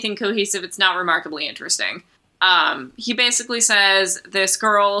is anything cohesive, it's not remarkably interesting. He basically says this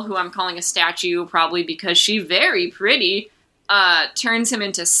girl, who I'm calling a statue, probably because she's very pretty, turns him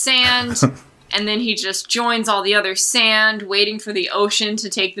into sand, and then he just joins all the other sand, waiting for the ocean to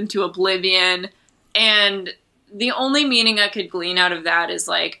take them to oblivion. And the only meaning I could glean out of that is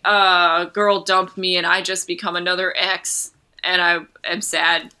like, girl dumped me and I just become another ex, and I am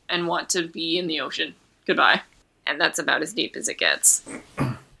sad and want to be in the ocean. Goodbye. And that's about as deep as it gets.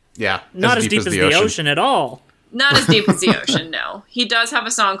 Yeah, Not as deep as the ocean at all. Not as deep as the ocean, no. He does have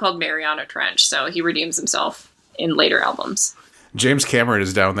a song called Mariana Trench, so he redeems himself in later albums. James Cameron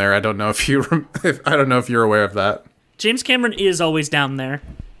is down there. I don't know if you're aware of that. James Cameron is always down there.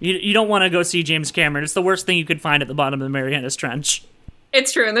 You don't want to go see James Cameron. It's the worst thing you could find at the bottom of the Marianas Trench.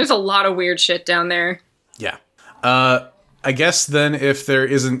 It's true, and there's a lot of weird shit down there. Yeah. I guess then if there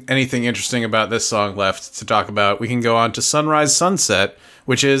isn't anything interesting about this song left to talk about, we can go on to Sunrise Sunset,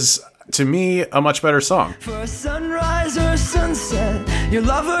 which is, to me, a much better song. For a sunrise or a sunset, your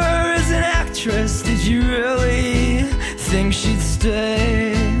lover is an actress. Did you really think she'd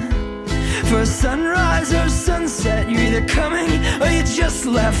stay? For a sunrise or a sunset, you're either coming or you just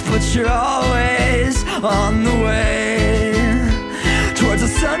left, but you're always on the way. Towards a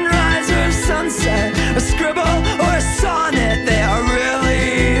sunrise or a sunset, a scribble or a sonnet, they are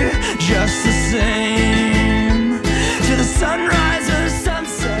really just the same. To the sunrise or the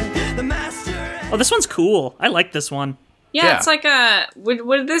sunset, the master... Oh, this one's cool. I like this one. Yeah, it's like a...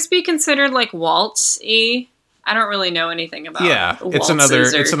 Would this be considered like waltz-y? I don't really know anything about it's another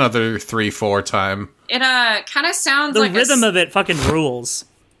 3/4 time. It kind of sounds The like rhythm of it fucking rules.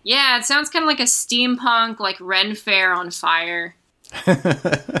 Yeah, it sounds kind of like a steampunk, like Ren Fair on fire.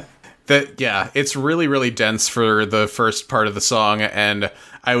 It's really, really dense for the first part of the song, and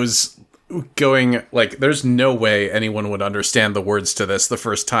I was going, like, there's no way anyone would understand the words to this the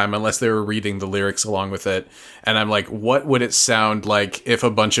first time unless they were reading the lyrics along with it. And I'm like, what would it sound like if a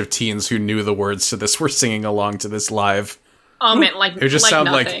bunch of teens who knew the words to this were singing along to this live? Oh man, like it would just like sound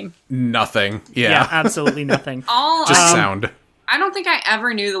nothing. like nothing. Yeah, absolutely nothing. Sound. I don't think I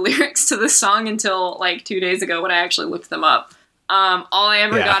ever knew the lyrics to this song until like 2 days ago when I actually looked them up. All I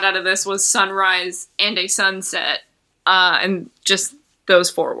ever got out of this was sunrise and a sunset, and just those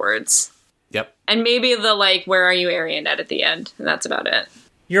 4 words. Yep. And maybe the, like, where are you Arianet at the end, and that's about it.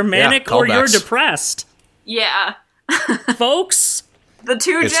 You're manic or you're depressed. Yeah. Folks. The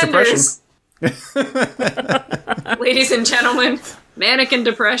two genders. Ladies and gentlemen, manic and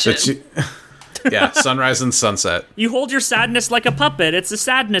depression. Sunrise and sunset. You hold your sadness like a puppet. It's a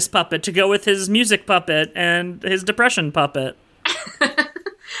sadness puppet to go with his music puppet and his depression puppet.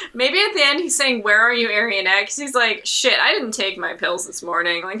 Maybe at the end he's saying, "Where are you, Arianet?" Because he's like, "Shit, I didn't take my pills this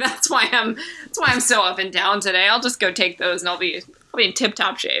morning. Like that's why I'm so up and down today. I'll just go take those, and I'll be in tip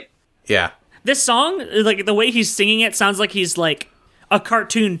top shape." Yeah. This song, like the way he's singing it, sounds like he's like a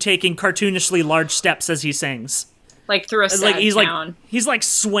cartoon taking cartoonishly large steps as he sings. Like through a sad town. He's like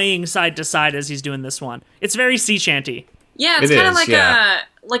swaying side to side as he's doing this one. It's very sea shanty. Yeah, it's kind of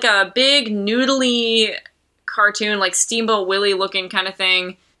like a big noodly cartoon, like Steamboat Willie looking kind of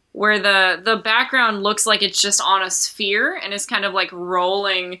thing, where the background looks like it's just on a sphere and is kind of like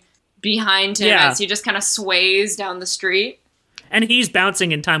rolling behind him as he just kind of sways down the street. And he's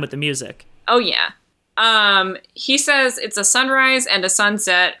bouncing in time with the music. Oh yeah. He says it's a sunrise and a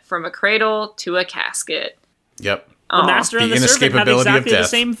sunset from a cradle to a casket. Yep. The master and the servant have exactly the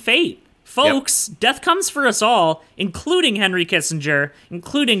same fate. Folks, death comes for us all, including Henry Kissinger,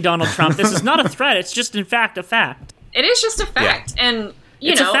 including Donald Trump. This is not a threat. It's just, in fact, a fact. It is just a fact. Yeah. And,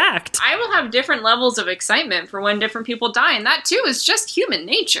 you know, a fact. I will have different levels of excitement for when different people die. And that, too, is just human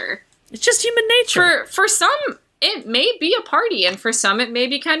nature. It's just human nature. For some, it may be a party. And for some, it may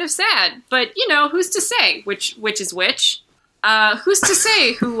be kind of sad. But, you know, who's to say which is which? Who's to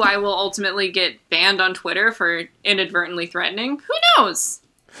say who I will ultimately get banned on Twitter for inadvertently threatening? Who knows?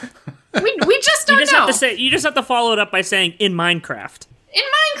 We just don't know. You just have to follow it up by saying, in Minecraft. In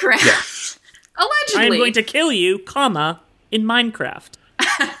Minecraft. Yeah. Allegedly. I am going to kill you, in Minecraft.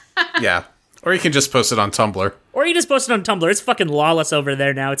 Yeah. Or you can just post it on Tumblr. Or you just post it on Tumblr. It's fucking lawless over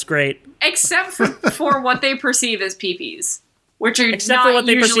there now. It's great. Except for what they perceive as peepees. Which are not for what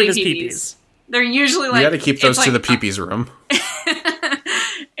they perceive as peepees. They're usually like... You gotta keep those to the peepees room.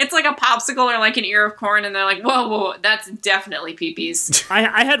 It's like a popsicle or like an ear of corn, and they're like, whoa, that's definitely peepees.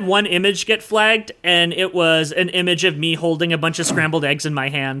 I had one image get flagged, and it was an image of me holding a bunch of scrambled eggs in my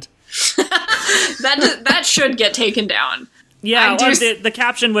hand. That should get taken down. Yeah, the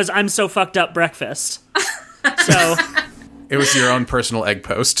caption was, "I'm so fucked up breakfast." So... It was your own personal egg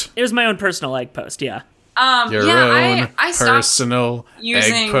post. It was my own personal egg post, yeah. I personal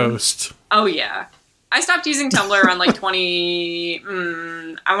egg post. Oh, yeah. I stopped using Tumblr around like 20,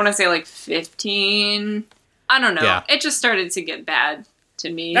 I want to say like 15. I don't know. Yeah. It just started to get bad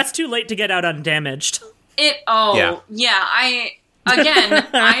to me. That's too late to get out undamaged. I'm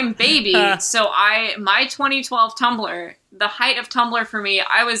baby. So my 2012 Tumblr, the height of Tumblr for me,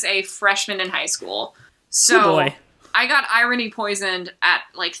 I was a freshman in high school. So I got irony poisoned at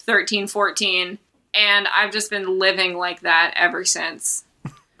like 13, 14, and I've just been living like that ever since.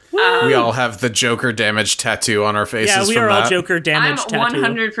 We all have the Joker damage tattoo on our faces. Yeah, we from are all that. Joker I'm damage tattoo.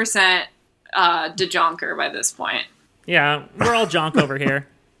 100% DeJonker by this point. Yeah, we're all jonk over here.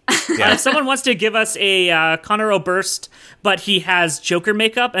 Yeah. If someone wants to give us a Conor Oberst, but he has Joker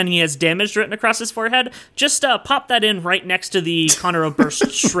makeup and he has damage written across his forehead, just pop that in right next to the Conor Oberst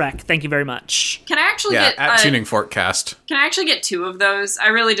Shrek. Thank you very much. Can I actually Yeah, get at Tuning Forkcast. Can I actually get 2 of those? I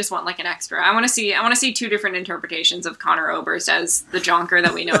really just want like an extra. I want to see 2 different interpretations of Conor Oberst as the Jonker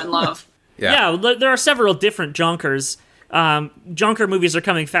that we know and love. Yeah. There are several different Jonkers. Jonker movies are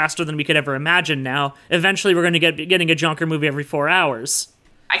coming faster than we could ever imagine now. Eventually, we're going to be getting a Jonker movie every 4 hours.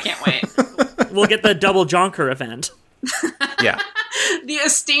 I can't wait. We'll get the double Jonker event. Yeah. The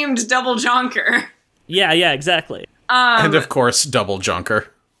esteemed double Jonker. Yeah, exactly. And of course, double Junker.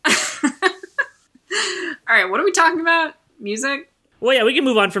 All right, what are we talking about? Music? Well, yeah, we can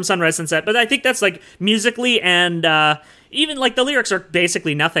move on from Sunrise Sunset, but I think that's like musically and even like the lyrics are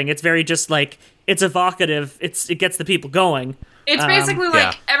basically nothing. It's very just like it's evocative. It gets the people going. It's basically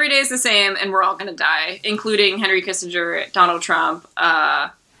like yeah. every day is the same and we're all going to die, including Henry Kissinger, Donald Trump,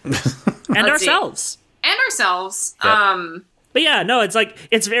 And Let's see. ourselves. and ourselves. Yep. But yeah, no, it's like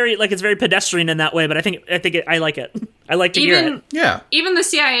it's very pedestrian in that way. But I like it. I like to hear it. Yeah. Even the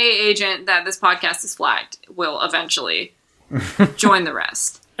CIA agent that this podcast has flagged will eventually join the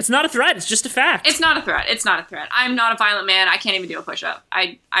rest. It's not a threat. It's just a fact. It's not a threat. It's not a threat. I'm not a violent man. I can't even do a push-up.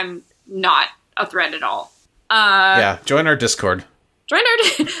 I'm not a threat at all. Yeah. Join our Discord. Join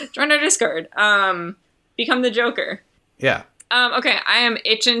our Discord. Become the Joker. Yeah. Okay, I am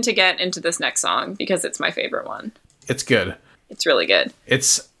itching to get into this next song because it's my favorite one. It's good. It's really good.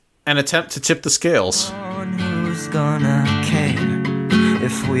 It's an attempt to tip the scales. Someone who's gonna care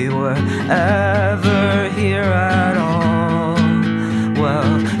if we were ever here at all.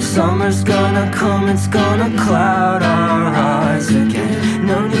 Well, summer's gonna come, it's gonna cloud our eyes again.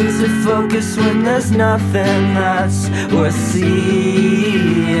 No need to focus when there's nothing that's worth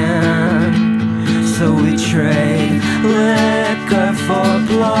seeing. So we trade liquor for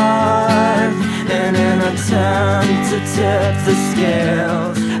blood in an attempt to tip the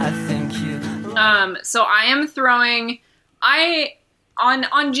scales. I think you. So I am throwing.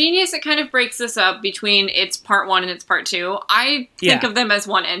 On Genius, it kind of breaks this up between its part 1 and its part 2. I think Yeah. of them as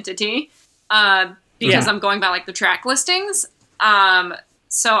one entity because I'm going by like the track listings.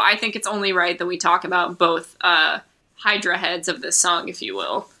 So I think it's only right that we talk about both Hydra heads of this song, if you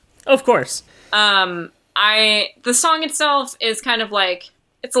will. Of course. The song itself is kind of like,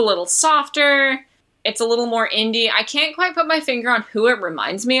 it's a little softer, it's a little more indie. I can't quite put my finger on who it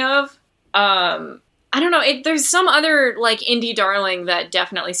reminds me of. I don't know, there's some other like indie darling that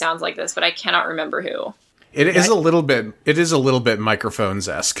definitely sounds like this, but I cannot remember who. It is a little bit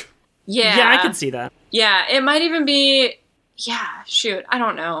Microphones-esque. Yeah. Yeah, I can see that. Yeah, it might even be, shoot, I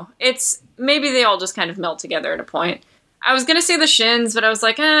don't know. It's, maybe they all just kind of melt together at a point. I was gonna say the Shins, but I was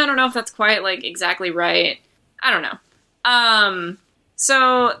like, I don't know if that's quite, like, exactly right. I don't know.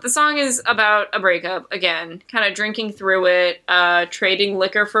 So the song is about a breakup, again, kind of drinking through it, trading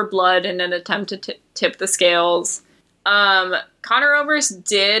liquor for blood in an attempt to tip the scales. Conor Oberst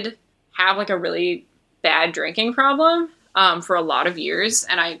did have, like, a really bad drinking problem for a lot of years,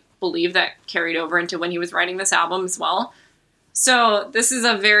 and I believe that carried over into when he was writing this album as well. So this is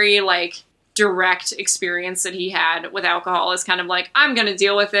a very, like, direct experience that he had with alcohol, is kind of like, I'm gonna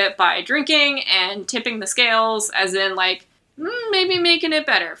deal with it by drinking and tipping the scales, as in like maybe making it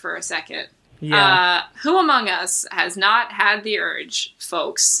better for a second. Yeah. Who among us has not had the urge,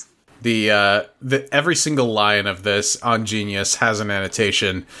 folks? The every single line of this on Genius has an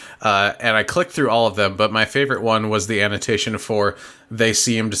annotation, and I clicked through all of them, but my favorite one was the annotation for "They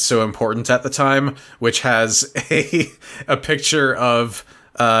seemed so important at the time," which has a picture of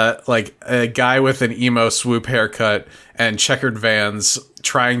like a guy with an emo swoop haircut and checkered Vans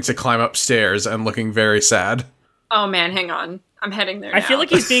trying to climb upstairs and looking very sad. Oh man, hang on. I'm heading there I now. feel like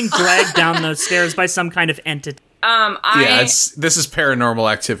he's being dragged down those stairs by some kind of entity. This is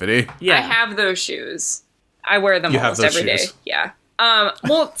Paranormal Activity. Yeah. I have those shoes. I wear them You have almost those every day. shoes. Yeah.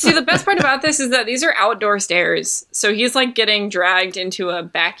 Well, see, the best part about this is that these are outdoor stairs. So he's like getting dragged into a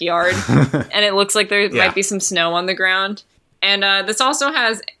backyard, and it looks like there might be some snow on the ground. And this also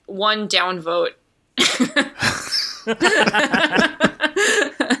has one downvote.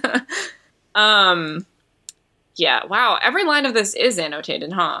 Yeah, wow. Every line of this is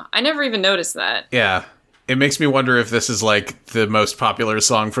annotated, huh? I never even noticed that. Yeah. It makes me wonder if this is like the most popular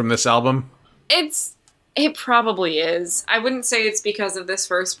song from this album. It probably is. I wouldn't say it's because of this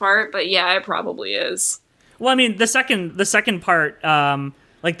first part, but yeah, it probably is. Well, I mean, the second part,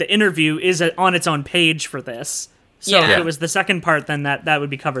 like the interview, is on its own page for this. So Yeah. if it was the second part, then that would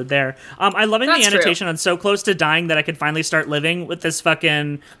be covered there. I love in the That's true. annotation on So Close to Dying that I could finally start living with this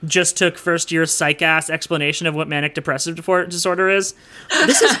fucking just took first year psych ass explanation of what manic depressive disorder is.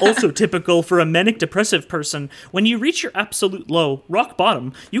 This is also typical for a manic depressive person. When you reach your absolute low, rock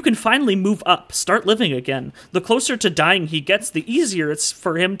bottom, you can finally move up, start living again. The closer to dying he gets, the easier it's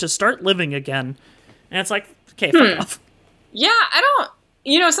for him to start living again. And it's like, okay, fuck off. Yeah, I don't.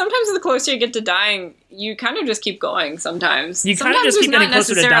 Sometimes the closer you get to dying, you kind of just keep going. Sometimes You kinda sometimes just there's keep not getting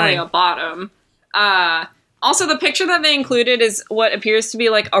closer to necessarily dying. a bottom. Also, the picture that they included is what appears to be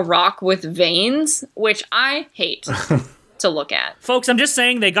like a rock with veins, which I hate to look at. Folks, I'm just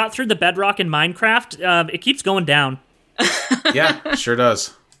saying they got through the bedrock in Minecraft. It keeps going down. Yeah, sure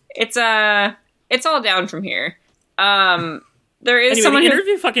does. It's all down from here. There is Anyway, someone the who,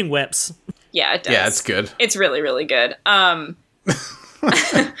 interview fucking whips. yeah, it does. Yeah, it's good. It's really, really good.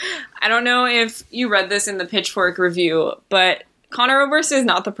 I don't know if you read this in the Pitchfork review, but Conor Oberst is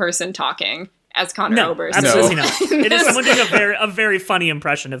not the person talking as Conor No, Oberst. absolutely not. It is someone doing a very funny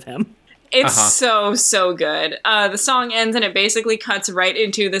impression of him. It's so good. The song ends and it basically cuts right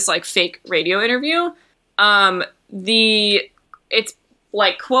into this like fake radio interview. It's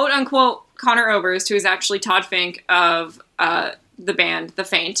like quote unquote Conor Oberst, who is actually Todd Fink of the band The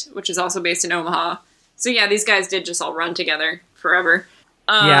Faint, which is also based in Omaha. So yeah, these guys did just all run together forever.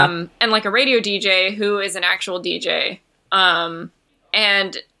 Yeah. And like a radio DJ who is an actual DJ.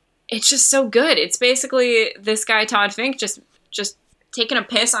 And it's just so good. It's basically this guy Todd Fink just taking a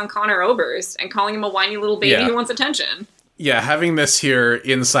piss on Conor Oberst and calling him a whiny little baby Yeah. who wants attention. Yeah, having this here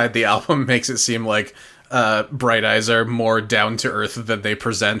inside the album makes it seem like Bright Eyes are more down to earth than they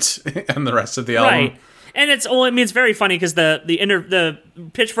present in the rest of the album. Right. And it's very funny because the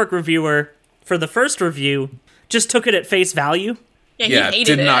Pitchfork reviewer for the first review just took it at face value. Yeah, Yeah, he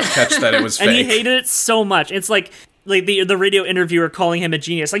hated did it. not catch that it was fake. And he hated it so much. It's like the radio interviewer calling him a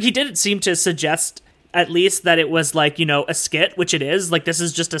genius. Like, he didn't seem to suggest, at least, that it was, like, a skit, which it is. Like, this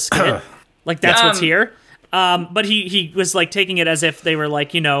is just a skit. Like, that's what's here. But he was, like, taking it as if they were,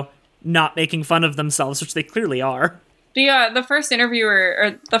 like, not making fun of themselves, which they clearly are. The first interviewer,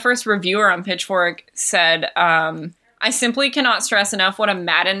 or the first reviewer on Pitchfork said, I simply cannot stress enough what a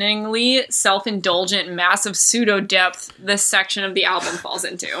maddeningly self-indulgent, massive pseudo-depth this section of the album falls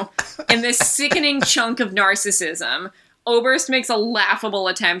into. In this sickening chunk of narcissism, Oberst makes a laughable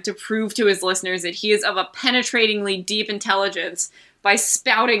attempt to prove to his listeners that he is of a penetratingly deep intelligence by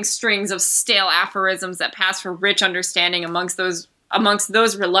spouting strings of stale aphorisms that pass for rich understanding amongst those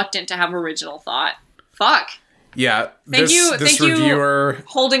reluctant to have original thought. Fuck. Yeah, Thank you, reviewer...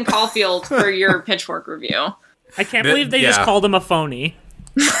 Holden Caulfield, for your Pitchfork review. I can't believe they just called him a phony.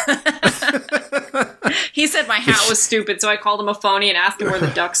 He said my hat was stupid, so I called him a phony and asked him where the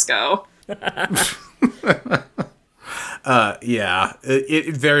ducks go. Yeah,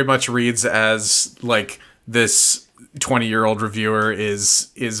 it very much reads as, like, this 20-year-old reviewer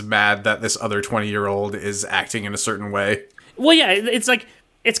is mad that this other 20-year-old is acting in a certain way. Well, yeah, it's like,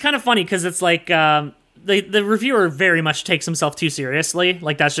 it's kind of funny because it's like, the reviewer very much takes himself too seriously.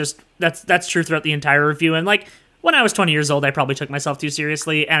 Like, that's true throughout the entire review. And, like, when I was 20 years old, I probably took myself too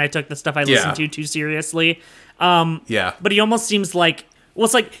seriously, and I took the stuff I listened to too seriously. Yeah. But he almost seems like, well,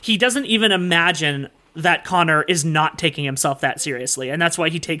 it's like he doesn't even imagine that Conor is not taking himself that seriously, and that's why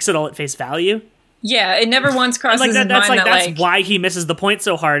he takes it all at face value. Yeah, it never once crosses his mind that's why he misses the point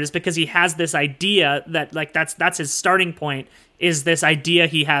so hard, is because he has this idea that, like, that's his starting point, is this idea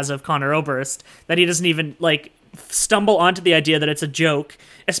he has of Conor Oberst, that he doesn't even, like, stumble onto the idea that it's a joke,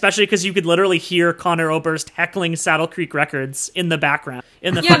 especially because you could literally hear Conor Oberst heckling Saddle Creek Records in the background,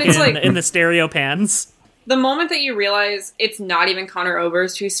 in the and it's like, in the stereo pans. the moment that you realize it's not even Conor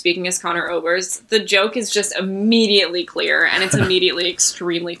Oberst who's speaking as Conor Oberst, the joke is just immediately clear, and it's immediately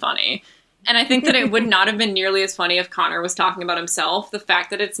extremely funny. And I think that it would not have been nearly as funny if Conor was talking about himself. The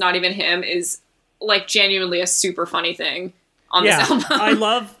fact that it's not even him is, like, genuinely a super funny thing on this album. I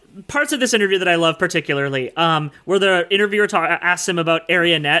love parts of this interview that I love particularly, where the interviewer asks him about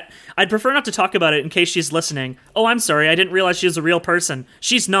AreaNet. I'd prefer not to talk about it in case she's listening. Oh, I'm sorry, I didn't realize she was a real person.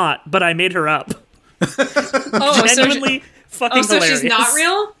 She's not, but I made her up. Genuinely fucking hilarious. She's not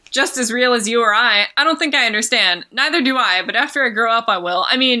real? Just as real as you or I? I don't think I understand. Neither do I, but after I grow up, I will.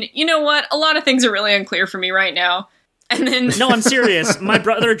 I mean, you know what? A lot of things are really unclear for me right now. And then... No, I'm serious. My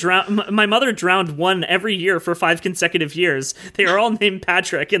mother drowned one every year for 5 consecutive years. They are all named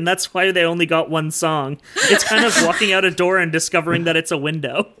Patrick, and that's why they only got one song. It's kind of walking out a door and discovering that it's a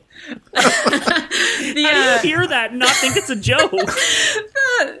window. How do you hear that and not think it's a joke?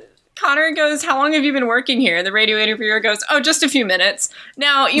 Connor goes, "How long have you been working here?" The radio interviewer goes, "Oh, just a few minutes."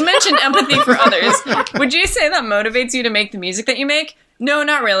 Now, you mentioned empathy for others. Would you say that motivates you to make the music that you make? No,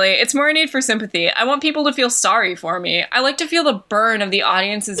 not really. It's more a need for sympathy. I want people to feel sorry for me. I like to feel the burn of the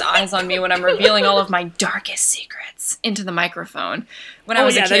audience's eyes on me when I'm revealing all of my darkest secrets into the microphone. When I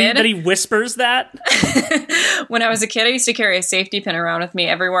was a kid, that he whispers that. When I was a kid, I used to carry a safety pin around with me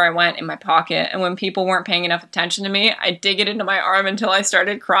everywhere I went in my pocket. And when people weren't paying enough attention to me, I'd dig it into my arm until I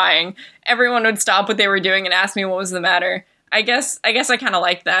started crying. Everyone would stop what they were doing and ask me what was the matter. I guess I kind of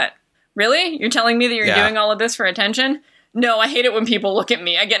like that. Really? You're telling me that you're doing all of this for attention? No, I hate it when people look at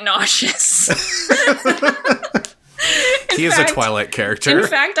me. I get nauseous. He is a Twilight character. In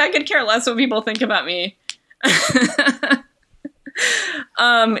fact, I could care less what people think about me.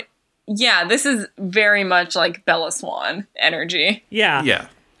 Yeah, this is very much like Bella Swan energy. Yeah. Yeah.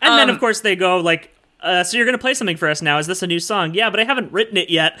 And then, of course, they go, like, so you're going to play something for us now. Is this a new song? Yeah, but I haven't written it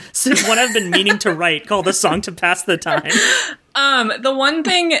yet since one I've been meaning to write called A Song to Pass the Time. The one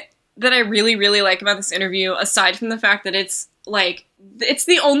thing that I really, really like about this interview, aside from the fact that it's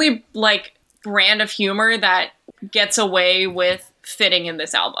the only, like, brand of humor that gets away with fitting in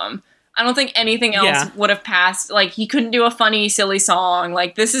this album. I don't think anything else would have passed. Like, he couldn't do a funny, silly song.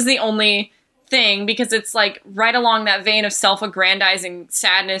 Like, this is the only thing, because it's, like, right along that vein of self-aggrandizing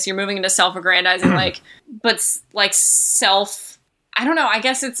sadness. You're moving into self-aggrandizing, I don't know, I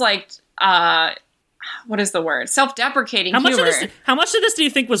guess it's, like, what is the word? Self-deprecating humor. How much of this do you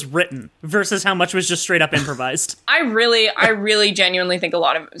think was written versus how much was just straight up improvised? I really genuinely think a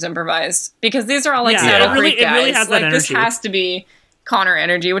lot of it was improvised, because these are all like Saddle Creek guys. It really has that energy. This has to be Connor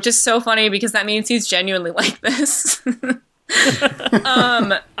energy, which is so funny because that means he's genuinely like this. But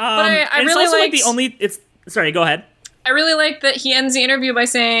I really like the only. Sorry, go ahead. I really like that he ends the interview by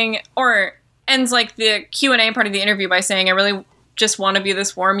saying, or ends like the Q&A part of the interview by saying, "I really just want to be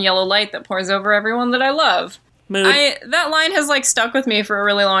this warm yellow light that pours over everyone that I love." Mood. That line has like stuck with me for a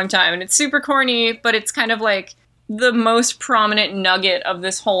really long time, and it's super corny, but it's kind of like the most prominent nugget of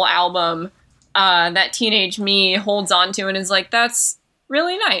this whole album that teenage me holds on to and is like, that's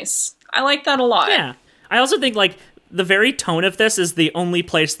really nice. I like that a lot. Yeah. I also think like the very tone of this is the only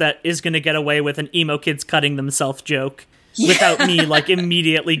place that is going to get away with an emo kids cutting themselves joke without me like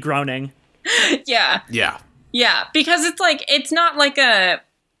immediately groaning. Yeah. Yeah. Yeah, because it's like, it's not like a,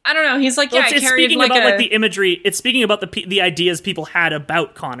 I don't know, he's like, it's speaking about like the imagery, it's speaking about the ideas people had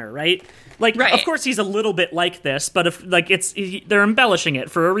about Connor, right? Like, right. Of course he's a little bit like this, but if like they're embellishing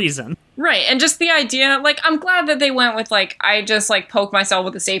it for a reason. Right, and just the idea, like, I'm glad that they went with like, I just like poke myself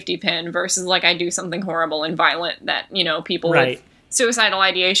with a safety pin versus like I do something horrible and violent that, you know, people with suicidal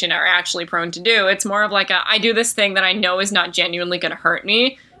ideation are actually prone to do. It's more of like I do this thing that I know is not genuinely going to hurt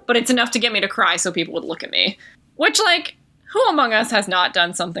me, but it's enough to get me to cry so people would look at me. Which, like, who among us has not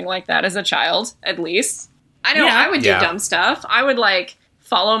done something like that as a child, at least? I know I would do dumb stuff. I would, like,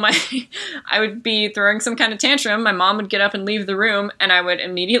 I would be throwing some kind of tantrum. My mom would get up and leave the room, and I would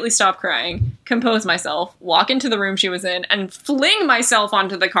immediately stop crying, compose myself, walk into the room she was in, and fling myself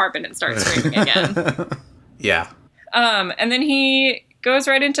onto the carpet and start screaming again. Yeah. And then he goes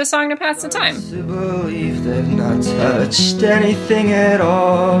right into Song to Pass the Time. To believe they've not touched anything at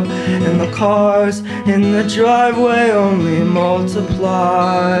all, and the cars in the driveway only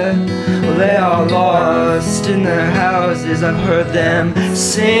multiply. Well, they are lost in their houses. I've heard them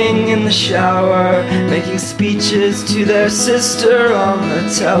sing in the shower, making speeches to their sister on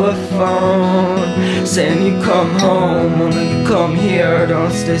the telephone, saying you come home, only you come here,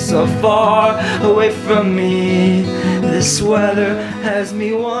 don't stay so far away from me. This weather has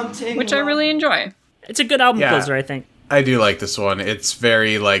me wanting, which I really enjoy. It's a good album closer, I think. I do like this one. It's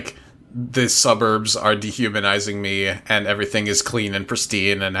very like the suburbs are dehumanizing me and everything is clean and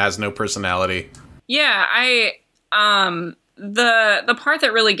pristine and has no personality. Yeah, the part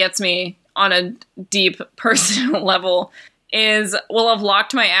that really gets me on a deep personal level is, well, I've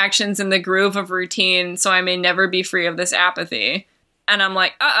locked my actions in the groove of routine, so I may never be free of this apathy. And I'm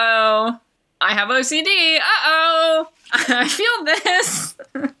like, uh-oh, I have OCD, uh-oh, I feel this.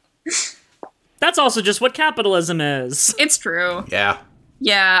 That's also just what capitalism is. It's true. Yeah.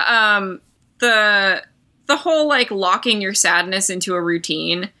 Yeah, the whole, like, locking your sadness into a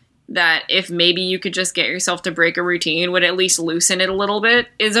routine, that if maybe you could just get yourself to break a routine would at least loosen it a little bit,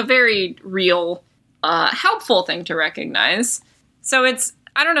 is a very real, helpful thing to recognize. So it's,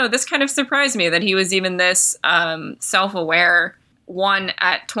 I don't know, this kind of surprised me that he was even this self-aware, one,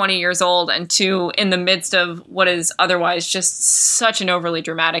 at 20 years old, and two, in the midst of what is otherwise just such an overly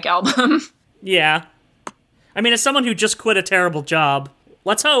dramatic album. Yeah. I mean, as someone who just quit a terrible job,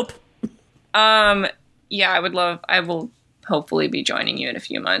 let's hope. Yeah, I will hopefully be joining you in a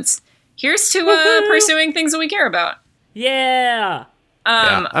few months. here's to pursuing things that we care about. Yeah.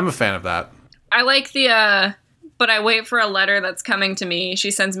 Yeah, I'm a fan of that. I like the, but I wait for a letter that's coming to me.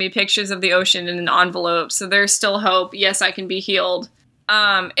 She sends me pictures of the ocean in an envelope, so there's still hope. Yes, I can be healed.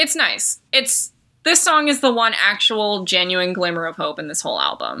 It's nice. This song is the one actual genuine glimmer of hope in this whole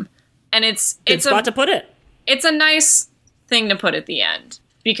album. And it's Good spot to put it. It's a nice thing to put at the end,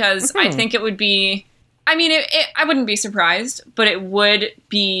 because I think it would be, I mean, I wouldn't be surprised, but it would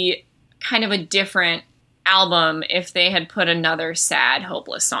be kind of a different album if they had put another sad,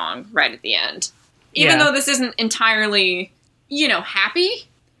 hopeless song right at the end. Even though this isn't entirely, happy,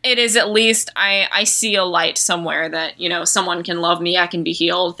 it is at least, I see a light somewhere that, someone can love me, I can be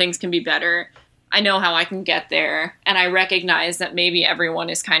healed, things can be better. I know how I can get there, and I recognize that maybe everyone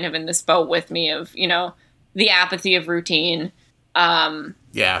is kind of in this boat with me of, the apathy of routine.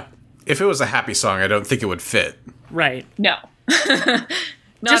 Yeah. If it was a happy song, I don't think it would fit. Right. No.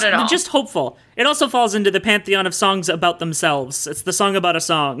 Not at all. Just hopeful. It also falls into the pantheon of songs about themselves. It's the song about a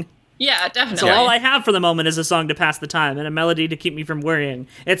song. Yeah, definitely. So all I have for the moment is a song to pass the time and a melody to keep me from worrying.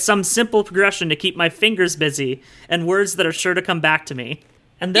 It's some simple progression to keep my fingers busy and words that are sure to come back to me.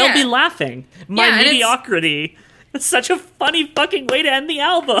 And they'll be laughing. My mediocrity. It's such a funny fucking way to end the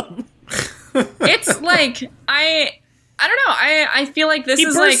album. It's like, I don't know. I feel like this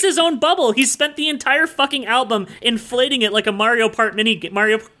is like... He burst his own bubble. He spent the entire fucking album inflating it like a Mario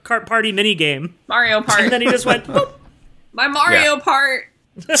Kart Party minigame. Mario Part. And then he just went, boop. My Mario Part.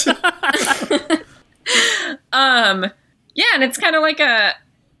 Yeah, and it's kind of like a...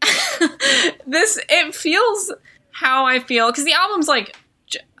 it feels how I feel, because the album's like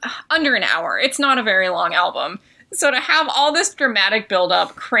under an hour. It's not a very long album. So to have all this dramatic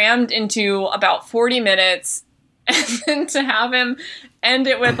buildup crammed into about 40 minutes, and then to have him end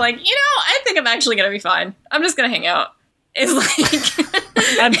it with like, I think I'm actually going to be fine. I'm just going to hang out. It's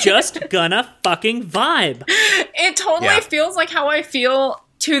like... I'm just gonna fucking vibe. It totally feels like how I feel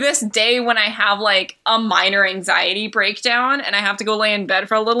to this day when I have like a minor anxiety breakdown and I have to go lay in bed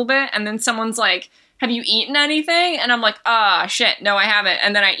for a little bit, and then someone's like, have you eaten anything? And I'm like, shit, no, I haven't.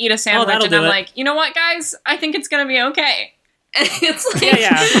 And then I eat a sandwich and I'm like, you know what, guys? I think it's going to be okay. And it's like...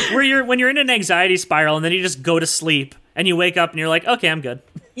 Yeah. When you're in an anxiety spiral and then you just go to sleep and you wake up and you're like, okay, I'm good.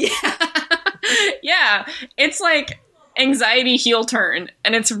 Yeah. Yeah. It's like anxiety heel turn.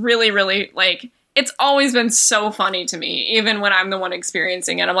 And it's really, really like... It's always been so funny to me, even when I'm the one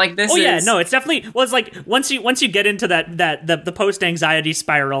experiencing it. I'm like, this is... Oh, yeah, no, it's definitely... Well, it's like, once you get into the post-anxiety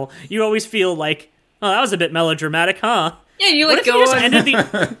spiral, you always feel like, oh, that was a bit melodramatic, huh? Yeah, you like go... What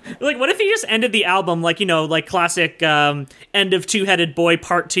if he just ended the album like, like classic end of Two-Headed Boy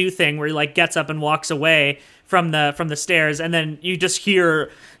Part 2 thing, where he like gets up and walks away from the stairs, and then you just hear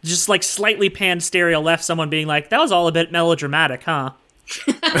just like slightly panned stereo left someone being like, that was all a bit melodramatic, huh?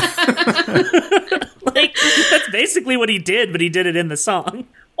 Like, that's basically what he did, but he did it in the song.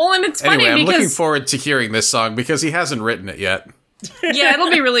 Well, and it's funny anyway, I'm because... looking forward to hearing this song because he hasn't written it yet. Yeah, it'll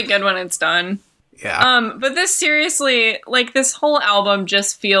be really good when it's done. Yeah. But this seriously, like, this whole album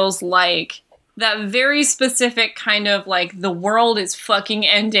just feels like that very specific kind of, like, the world is fucking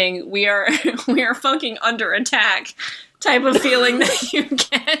ending, we are fucking under attack type of feeling that you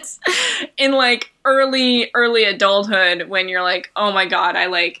get in, like, early adulthood when you're like, oh my god,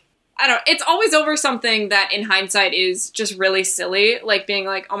 it's always over something that in hindsight is just really silly, like being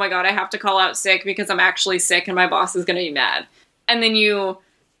like, oh my god, I have to call out sick because I'm actually sick and my boss is gonna be mad. And then you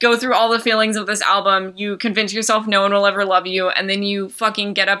go through all the feelings of this album, you convince yourself no one will ever love you, and then you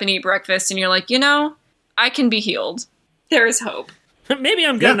fucking get up and eat breakfast and you're like, I can be healed. There is hope. Maybe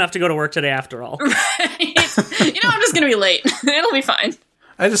I'm good enough to go to work today after all. Right? I'm just gonna be late. It'll be fine.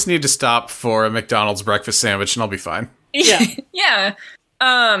 I just need to stop for a McDonald's breakfast sandwich and I'll be fine. Yeah. Yeah.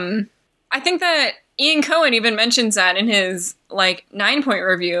 I think that Ian Cohen even mentions that in his, 9-point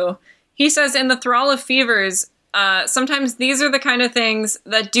review. He says, in the thrall of fevers, sometimes these are the kind of things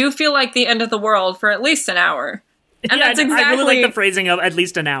that do feel like the end of the world for at least an hour. And that's exactly... I really like the phrasing of at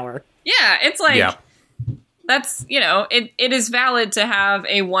least an hour. Yeah, it's like... That's, it is valid to have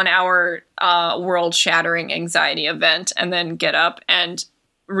a 1 hour world-shattering anxiety event and then get up and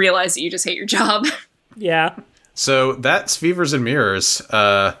realize that you just hate your job. Yeah. So that's Fevers and Mirrors.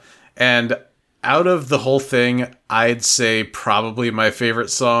 And out of the whole thing, I'd say probably my favorite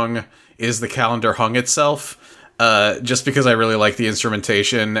song is The Calendar Hung Itself. Just because I really like the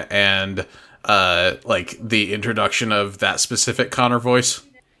instrumentation and the introduction of that specific Connor voice.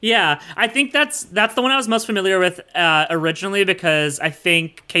 Yeah, I think that's the one I was most familiar with originally because I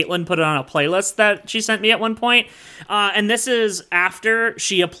think Caitlin put it on a playlist that she sent me at one point. And this is after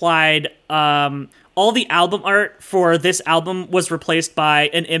she applied all all the album art for this album was replaced by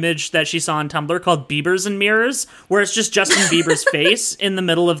an image that she saw on Tumblr called Biebers and Mirrors, where it's just Justin Bieber's face in the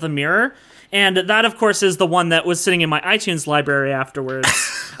middle of the mirror. And that, of course, is the one that was sitting in my iTunes library afterwards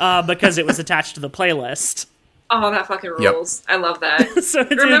because it was attached to the playlist. Oh, that fucking rules. Yep. I love that. So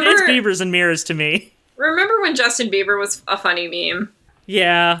it's Biebers and Mirrors to me. Remember when Justin Bieber was a funny meme?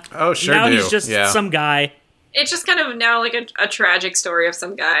 Yeah. Oh, sure now do. He's just some guy. It's just kind of now like a tragic story of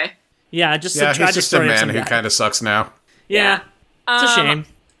some guy. Yeah, just a tragic he's just story a of some man who guy. kind of sucks now. Yeah. It's a shame.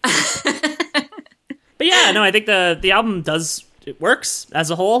 But yeah, no, I think the album it works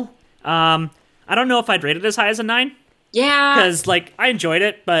as a whole. I don't know if I'd rate it as high as a 9. Yeah. Because, like, I enjoyed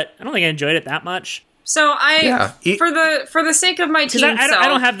it, but I don't think I enjoyed it that much. So for the sake of my teen self, I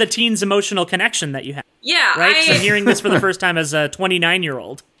don't have the teen's emotional connection that you have. Yeah. Right? So hearing this for the first time as a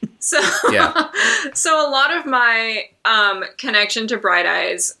 29-year-old. So, so a lot of my connection to Bright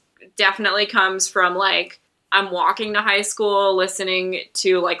Eyes definitely comes from, like, I'm walking to high school listening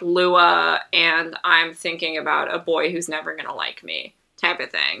to, like, Lua, and I'm thinking about a boy who's never gonna like me type of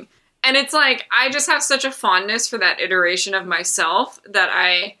thing. And it's like, I just have such a fondness for that iteration of myself that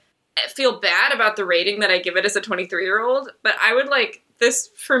I feel bad about the rating that I give it as a 23-year-old. But I would, like, this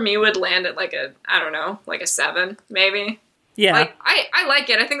for me would land at, like, a 7, maybe. Yeah. Like, I like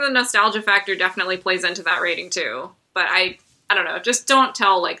it. I think the nostalgia factor definitely plays into that rating, too. But I don't know. Just don't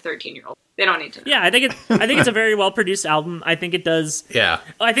tell, like, 13-year-olds. They don't need to know. Yeah, I think it's a very well-produced album. I think it does... Yeah.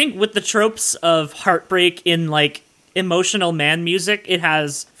 I think with the tropes of heartbreak in, like, emotional man music, it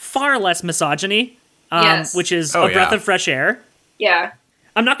has far less misogyny, Yes. which is a breath of fresh air. Yeah.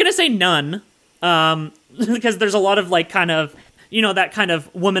 I'm not going to say none, because there's a lot of, like, kind of, you know, that kind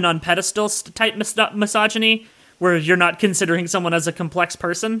of woman on pedestal type misogyny, where you're not considering someone as a complex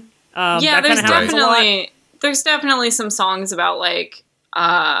person. Yeah, that there's definitely some songs about, like,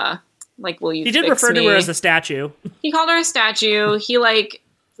 will you He did fix refer me? to her as a statue. He called her a statue. He, like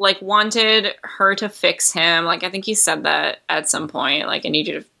wanted her to fix him. Like, I think he said that at some point. Like, I need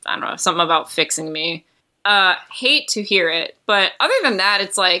you to, I don't know, something about fixing me. Hate to hear it. But other than that,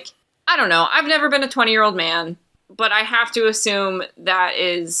 it's like, I don't know. I've never been a 20-year-old man, but I have to assume that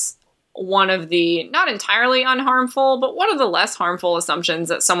is one of the, not entirely unharmful, but one of the less harmful assumptions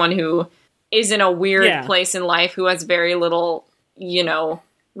that someone who is in a weird place in life, who has very little, you know,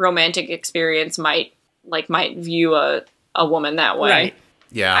 romantic experience might view a woman that way. Right.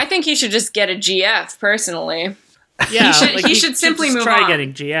 Yeah. I think he should just get a GF, personally. Yeah, he should simply just move try on.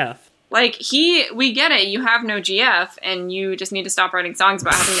 getting GF. Like, we get it, you have no GF, and you just need to stop writing songs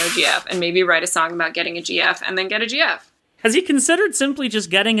about having no GF, and maybe write a song about getting a GF, and then get a GF. Has he considered simply just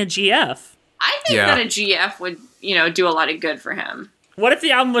getting a GF? I think that a GF would, you know, do a lot of good for him. What if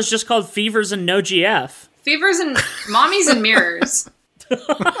the album was just called Fevers and No GF? Fevers and Mommies and Mirrors.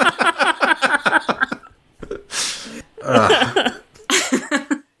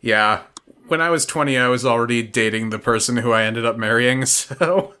 Yeah. When I was 20, I was already dating the person who I ended up marrying,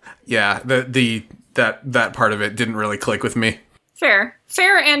 so yeah, that part of it didn't really click with me. Fair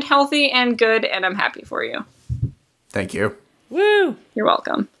and healthy and good, and I'm happy for you. Thank you. Woo! You're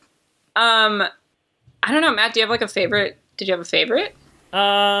welcome. I don't know, Matt, do you have like a favorite? Did you have a favorite?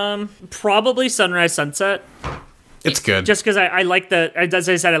 Probably Sunrise Sunset. It's good. Just because I like as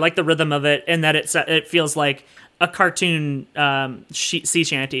I said, I like the rhythm of it, and that it feels like a cartoon sea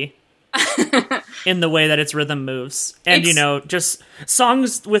shanty in the way that its rhythm moves. And, you know, just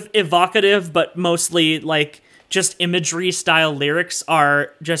songs with evocative, but mostly like just imagery style lyrics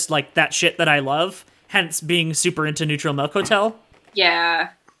are just like that shit that I love. Hence being super into Neutral Milk Hotel.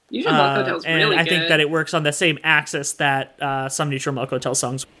 Yeah. Neutral Milk Hotel's and really I good. think that it works on the same axis that some Neutral Milk Hotel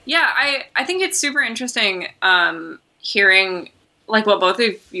songs. Yeah, I think it's super interesting hearing like what both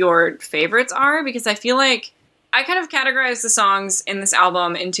of your favorites are, because I feel like I kind of categorize the songs in this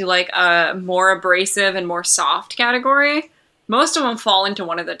album into like a more abrasive and more soft category. Most of them fall into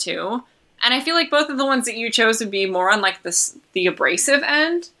one of the two. And I feel like both of the ones that you chose would be more on like the abrasive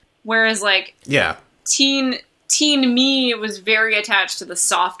end. Whereas like Teen Me was very attached to the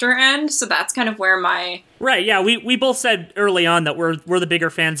softer end. So that's kind of where my... Right, yeah, we both said early on that we're the bigger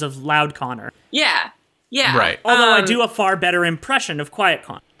fans of Loud Connor. Yeah. Right. Although I do a far better impression of Quiet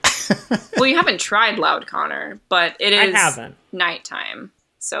Connor. Well, you haven't tried Loud Connor, but it is I haven't. Nighttime,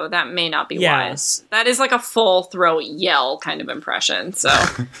 so that may not be wise. That is like a full throat yell kind of impression. So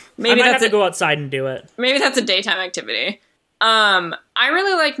maybe I might that's have to go outside and do it. Maybe that's a daytime activity. I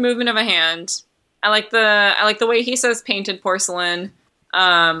really like Movement of a Hand. I like the way he says painted porcelain.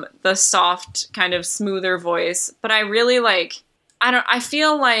 The soft kind of smoother voice, but I really like. I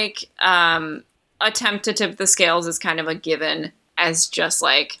feel like Attempt to Tip the Scales is kind of a given as just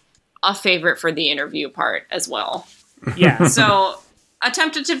like a favorite for the interview part as well. Yeah. So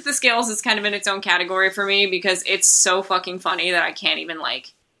Attempt to Tip the Scales is kind of in its own category for me because it's so fucking funny that I can't even,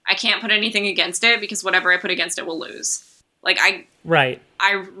 like, I can't put anything against it because whatever I put against it will lose. Like, I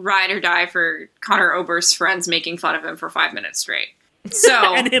ride or die for Connor Oberst's friends making fun of him for 5 minutes straight.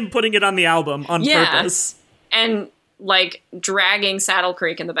 So And him putting it on the album on purpose. And, like, dragging Saddle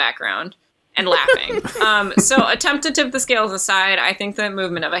Creek in the background and laughing. So Attempt to Tip the Scales aside, I think the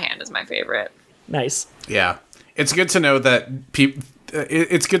Movement of a Hand is my favorite. Nice. Yeah. It's good to know that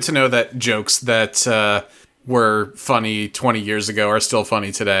it's good to know that jokes that were funny 20 years ago are still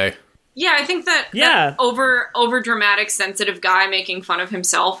funny today. Yeah, I think that, that over dramatic, sensitive guy making fun of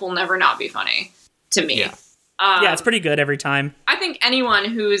himself will never not be funny to me. Yeah. Yeah, it's pretty good every time. I think anyone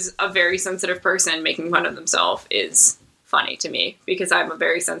who's a very sensitive person making fun of themselves is funny to me because I'm a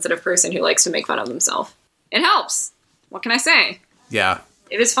very sensitive person who likes to make fun of themselves. It helps. What can I say? Yeah.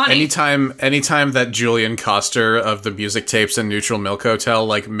 It is funny. Anytime that Julian Coster of the Music Tapes and Neutral Milk Hotel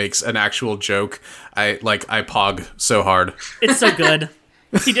like makes an actual joke, I pog so hard. It's so good.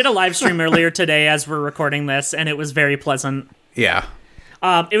 He did a live stream earlier today as we're recording this, and it was very pleasant. Yeah.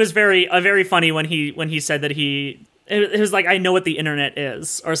 It was very funny when he said that it was like, I know what the internet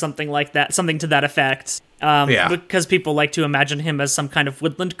is, or something like that, something to that effect. Because people like to imagine him as some kind of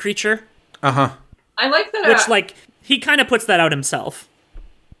woodland creature. Uh-huh. I like that. Which, like, he kind of puts that out himself.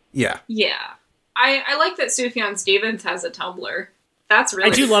 Yeah. Yeah. I like that Sufjan Stevens has a Tumblr. That's really...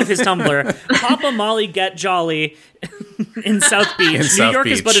 I do love his Tumblr. Papa Molly Get Jolly in South Beach. New York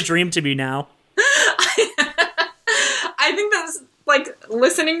is but a dream to me now. I think that's, like,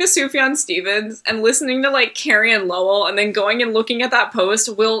 listening to Sufjan Stevens and listening to, like, Carrie and Lowell and then going and looking at that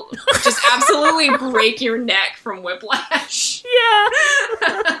post will just absolutely break your neck from whiplash. Yeah.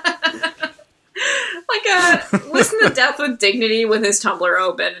 Listen to Death with Dignity with his Tumblr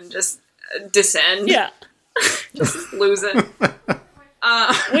open and just descend. Yeah. Just lose it.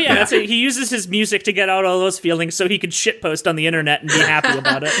 Well, yeah, that's it. He uses his music to get out all those feelings so he could shitpost on the internet and be happy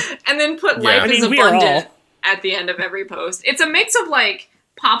about it. And then put life is we are abundant all at the end of every post. It's a mix of, like,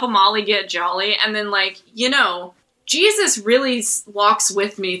 Papa Molly Get Jolly and then, like, Jesus really walks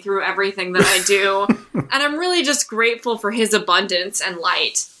with me through everything that I do. And I'm really just grateful for his abundance and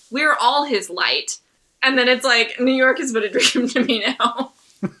light. We're all his light. And then it's like, New York is but a dream to me now.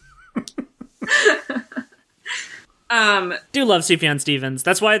 Do love Sufjan Stevens.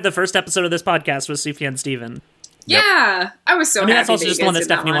 That's why the first episode of this podcast was Sufjan Stevens. Yeah, I was so happy. That's also that just you the one guys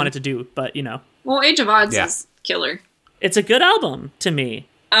that did Stephanie wanted to do, but, Well, Age of Odds is killer. It's a good album to me.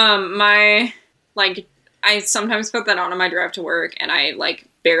 I sometimes put that on my drive to work, and I, like,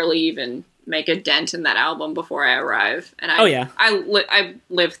 barely even make a dent in that album before I arrive. And I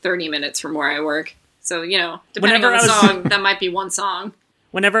live 30 minutes from where I work. So, depending on the song, that might be one song.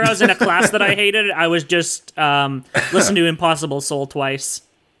 Whenever I was in a class that I hated, I was just listen to Impossible Soul twice.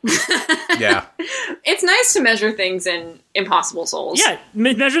 Yeah. It's nice to measure things in Impossible Souls. Yeah,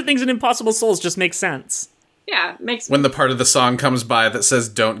 measure things in Impossible Souls just makes sense. Yeah, makes When the part of the song comes by that says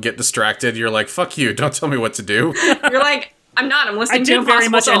 "Don't get distracted," you're like, "Fuck you! Don't tell me what to do." You're like, I'm listening to I did Impossible very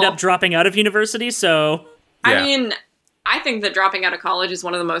much Soul. end up dropping out of university, so... I mean, I think that dropping out of college is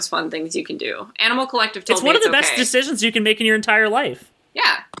one of the most fun things you can do. Animal Collective told it's me one of the okay. best decisions you can make in your entire life.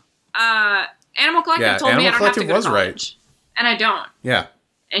 Yeah. Animal Collective told me I don't have to go to college. Right. And I don't. Yeah.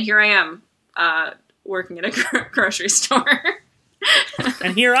 And here I am, working at a grocery store.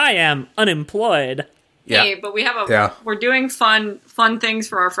 And here I am, unemployed. Hey, but we have we're doing fun things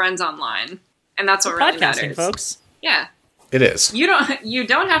for our friends online. And that's what really matters. Podcasting, folks. Yeah. It is. You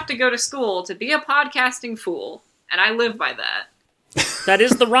don't have to go to school to be a podcasting fool. And I live by that. That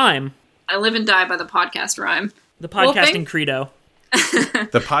is the rhyme. I live and die by the podcast rhyme. The podcasting credo.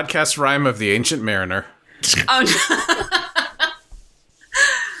 The podcast rhyme of the Ancient Mariner. Oh,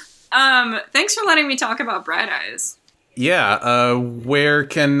 no. Thanks for letting me talk about Bright Eyes. Yeah, where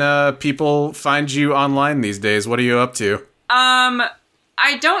can people find you online these days? What are you up to?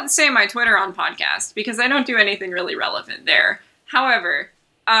 I don't say my Twitter on podcast because I don't do anything really relevant there. However,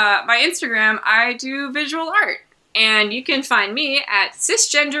 my Instagram, I do visual art. And you can find me at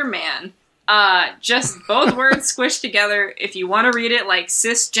Cisgender Man. Just both words squished together. If you want to read it like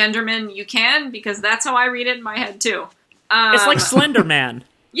cisgenderman, you can, because that's how I read it in my head, too. It's like Slender Man.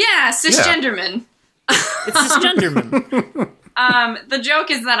 Yeah, cisgenderman. It's cisgenderman. The joke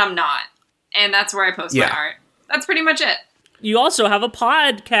is that I'm not. And that's where I post my art. That's pretty much it. You also have a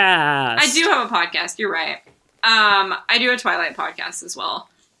podcast. I do have a podcast, you're right. I do a Twilight podcast as well.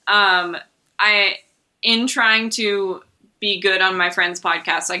 In trying to be good on my friends'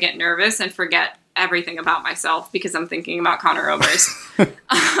 podcasts, I get nervous and forget everything about myself because I'm thinking about Connor Oberst.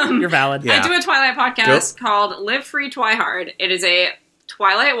 You're valid. Yeah. I do a Twilight podcast called Live Free Twihard. It is a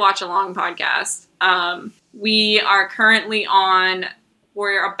Twilight watch-along podcast. We are currently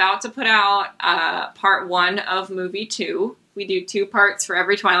we're about to put out part 1 of movie 2. We do 2 parts for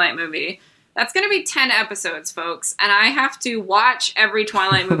every Twilight movie. That's going to be 10 episodes, folks, and I have to watch every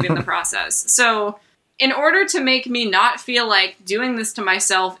Twilight movie in the process. So, in order to make me not feel like doing this to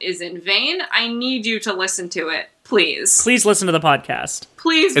myself is in vain, I need you to listen to it, please. Please listen to the podcast.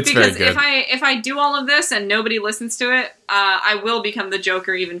 Please, It's because very good. if I do all of this and nobody listens to it, I will become the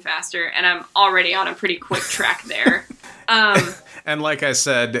Joker even faster, and I'm already on a pretty quick track there. And like I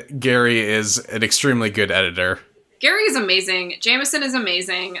said, Gary is an extremely good editor. Gary is amazing. Jameson is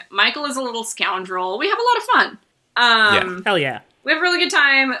amazing. Michael is a little scoundrel. We have a lot of fun. Hell yeah. We have a really good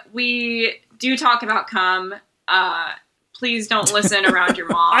time. We do talk about cum. Please don't listen around your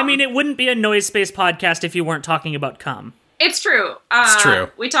mom. I mean, it wouldn't be a Noise Space podcast if you weren't talking about cum. It's true. It's true.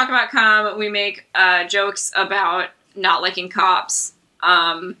 We talk about cum. We make jokes about not liking cops.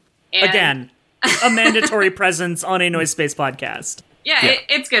 And Again, a mandatory presence on a Noise Space podcast. Yeah,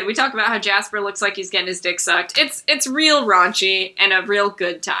 it's good. We talk about how Jasper looks like he's getting his dick sucked. It's real raunchy and a real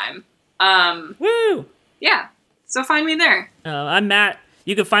good time. Woo! Yeah. So find me there. I'm Matt.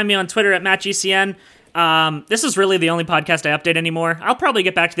 You can find me on Twitter at MattGCN. This is really the only podcast I update anymore. I'll probably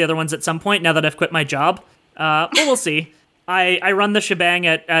get back to the other ones at some point now that I've quit my job. But we'll see. I run the shebang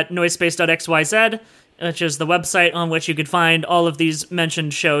at noisespace.xyz, which is the website on which you could find all of these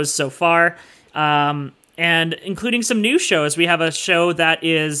mentioned shows so far. And including some new shows. We have a show that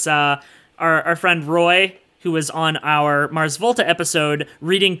is our friend Roy, who was on our Mars Volta episode,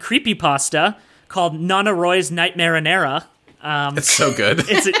 reading creepypasta called Nana Roy's Nightmarinera. It's so good.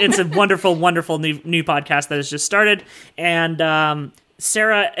 It's a wonderful, wonderful new podcast that has just started. And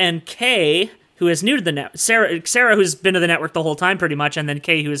Sarah and Kay, who is new to the net, Sarah, who's been to the network the whole time pretty much, and then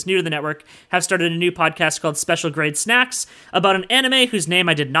Kay, who is new to the network, have started a new podcast called Special Grade Snacks about an anime whose name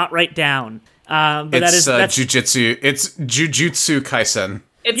I did not write down. But It's that's Jujutsu. It's Jujutsu Kaisen.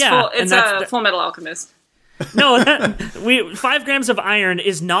 It's Full Metal Alchemist. no. 5 Grams of Iron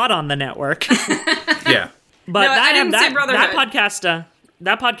is not on the network. Yeah. But No, I didn't say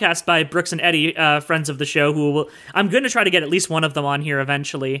that podcast by Brooks and Eddie, friends of the show, I'm going to try to get at least one of them on here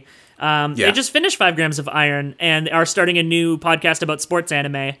eventually. They just finished 5 Grams of Iron and are starting a new podcast about sports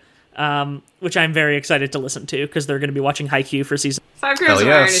anime, which I'm very excited to listen to because they're going to be watching Haikyuu for season. 5 Grams Hell of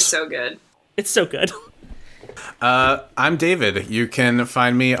Iron yes. is so good. It's so good. I'm David. You can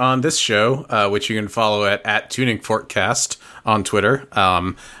find me on this show, which you can follow at TuningForkCast on Twitter.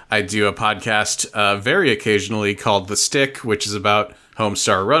 I do a podcast very occasionally called The Stick, which is about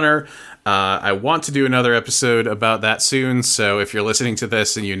Homestar Runner. I want to do another episode about that soon, so if you're listening to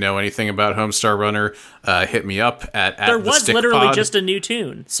this and you know anything about Homestar Runner, hit me up at There The was Stick literally Pod. just a new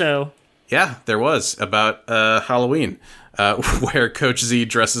tune, so... Yeah, there was, about Halloween, where Coach Z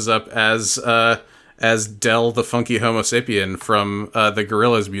dresses up as Del the Funky Homo Sapien from the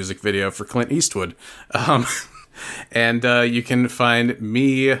Gorillaz music video for Clint Eastwood. And you can find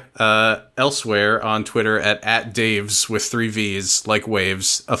me elsewhere on Twitter at Daves with 3 V's, like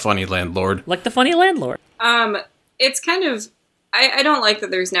Waves, a funny landlord. Like the funny landlord. It's kind of... I don't like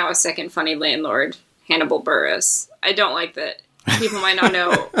that there's now a second funny landlord, Hannibal Buress. I don't like that people might not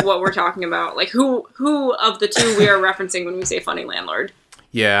know what we're talking about. Like, who of the two we are referencing when we say funny landlord?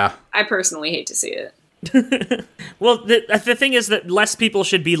 Yeah. I personally hate to see it. Well, the thing is that less people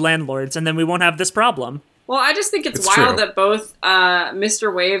should be landlords, and then we won't have this problem. Well, I just think it's It's wild true. that both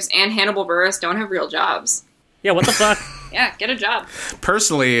Mr. Waves and Hannibal Buress don't have real jobs. Yeah, what the fuck? Yeah, get a job.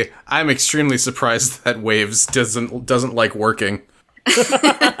 Personally, I'm extremely surprised that Waves doesn't like working.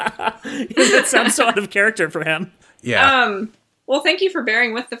 That sounds so out of character for him. Yeah. Well, thank you for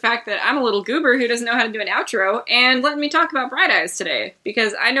bearing with the fact that I'm a little goober who doesn't know how to do an outro and letting me talk about Bright Eyes today,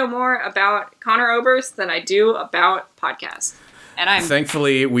 because I know more about Connor Oberst than I do about podcasts. And I'm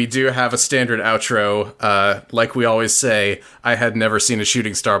Thankfully, we do have a standard outro. Like we always say, I had never seen a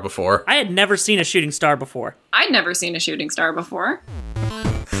shooting star before. I had never seen a shooting star before. I'd never seen a shooting star before.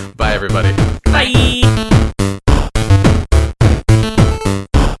 Bye, everybody. Bye!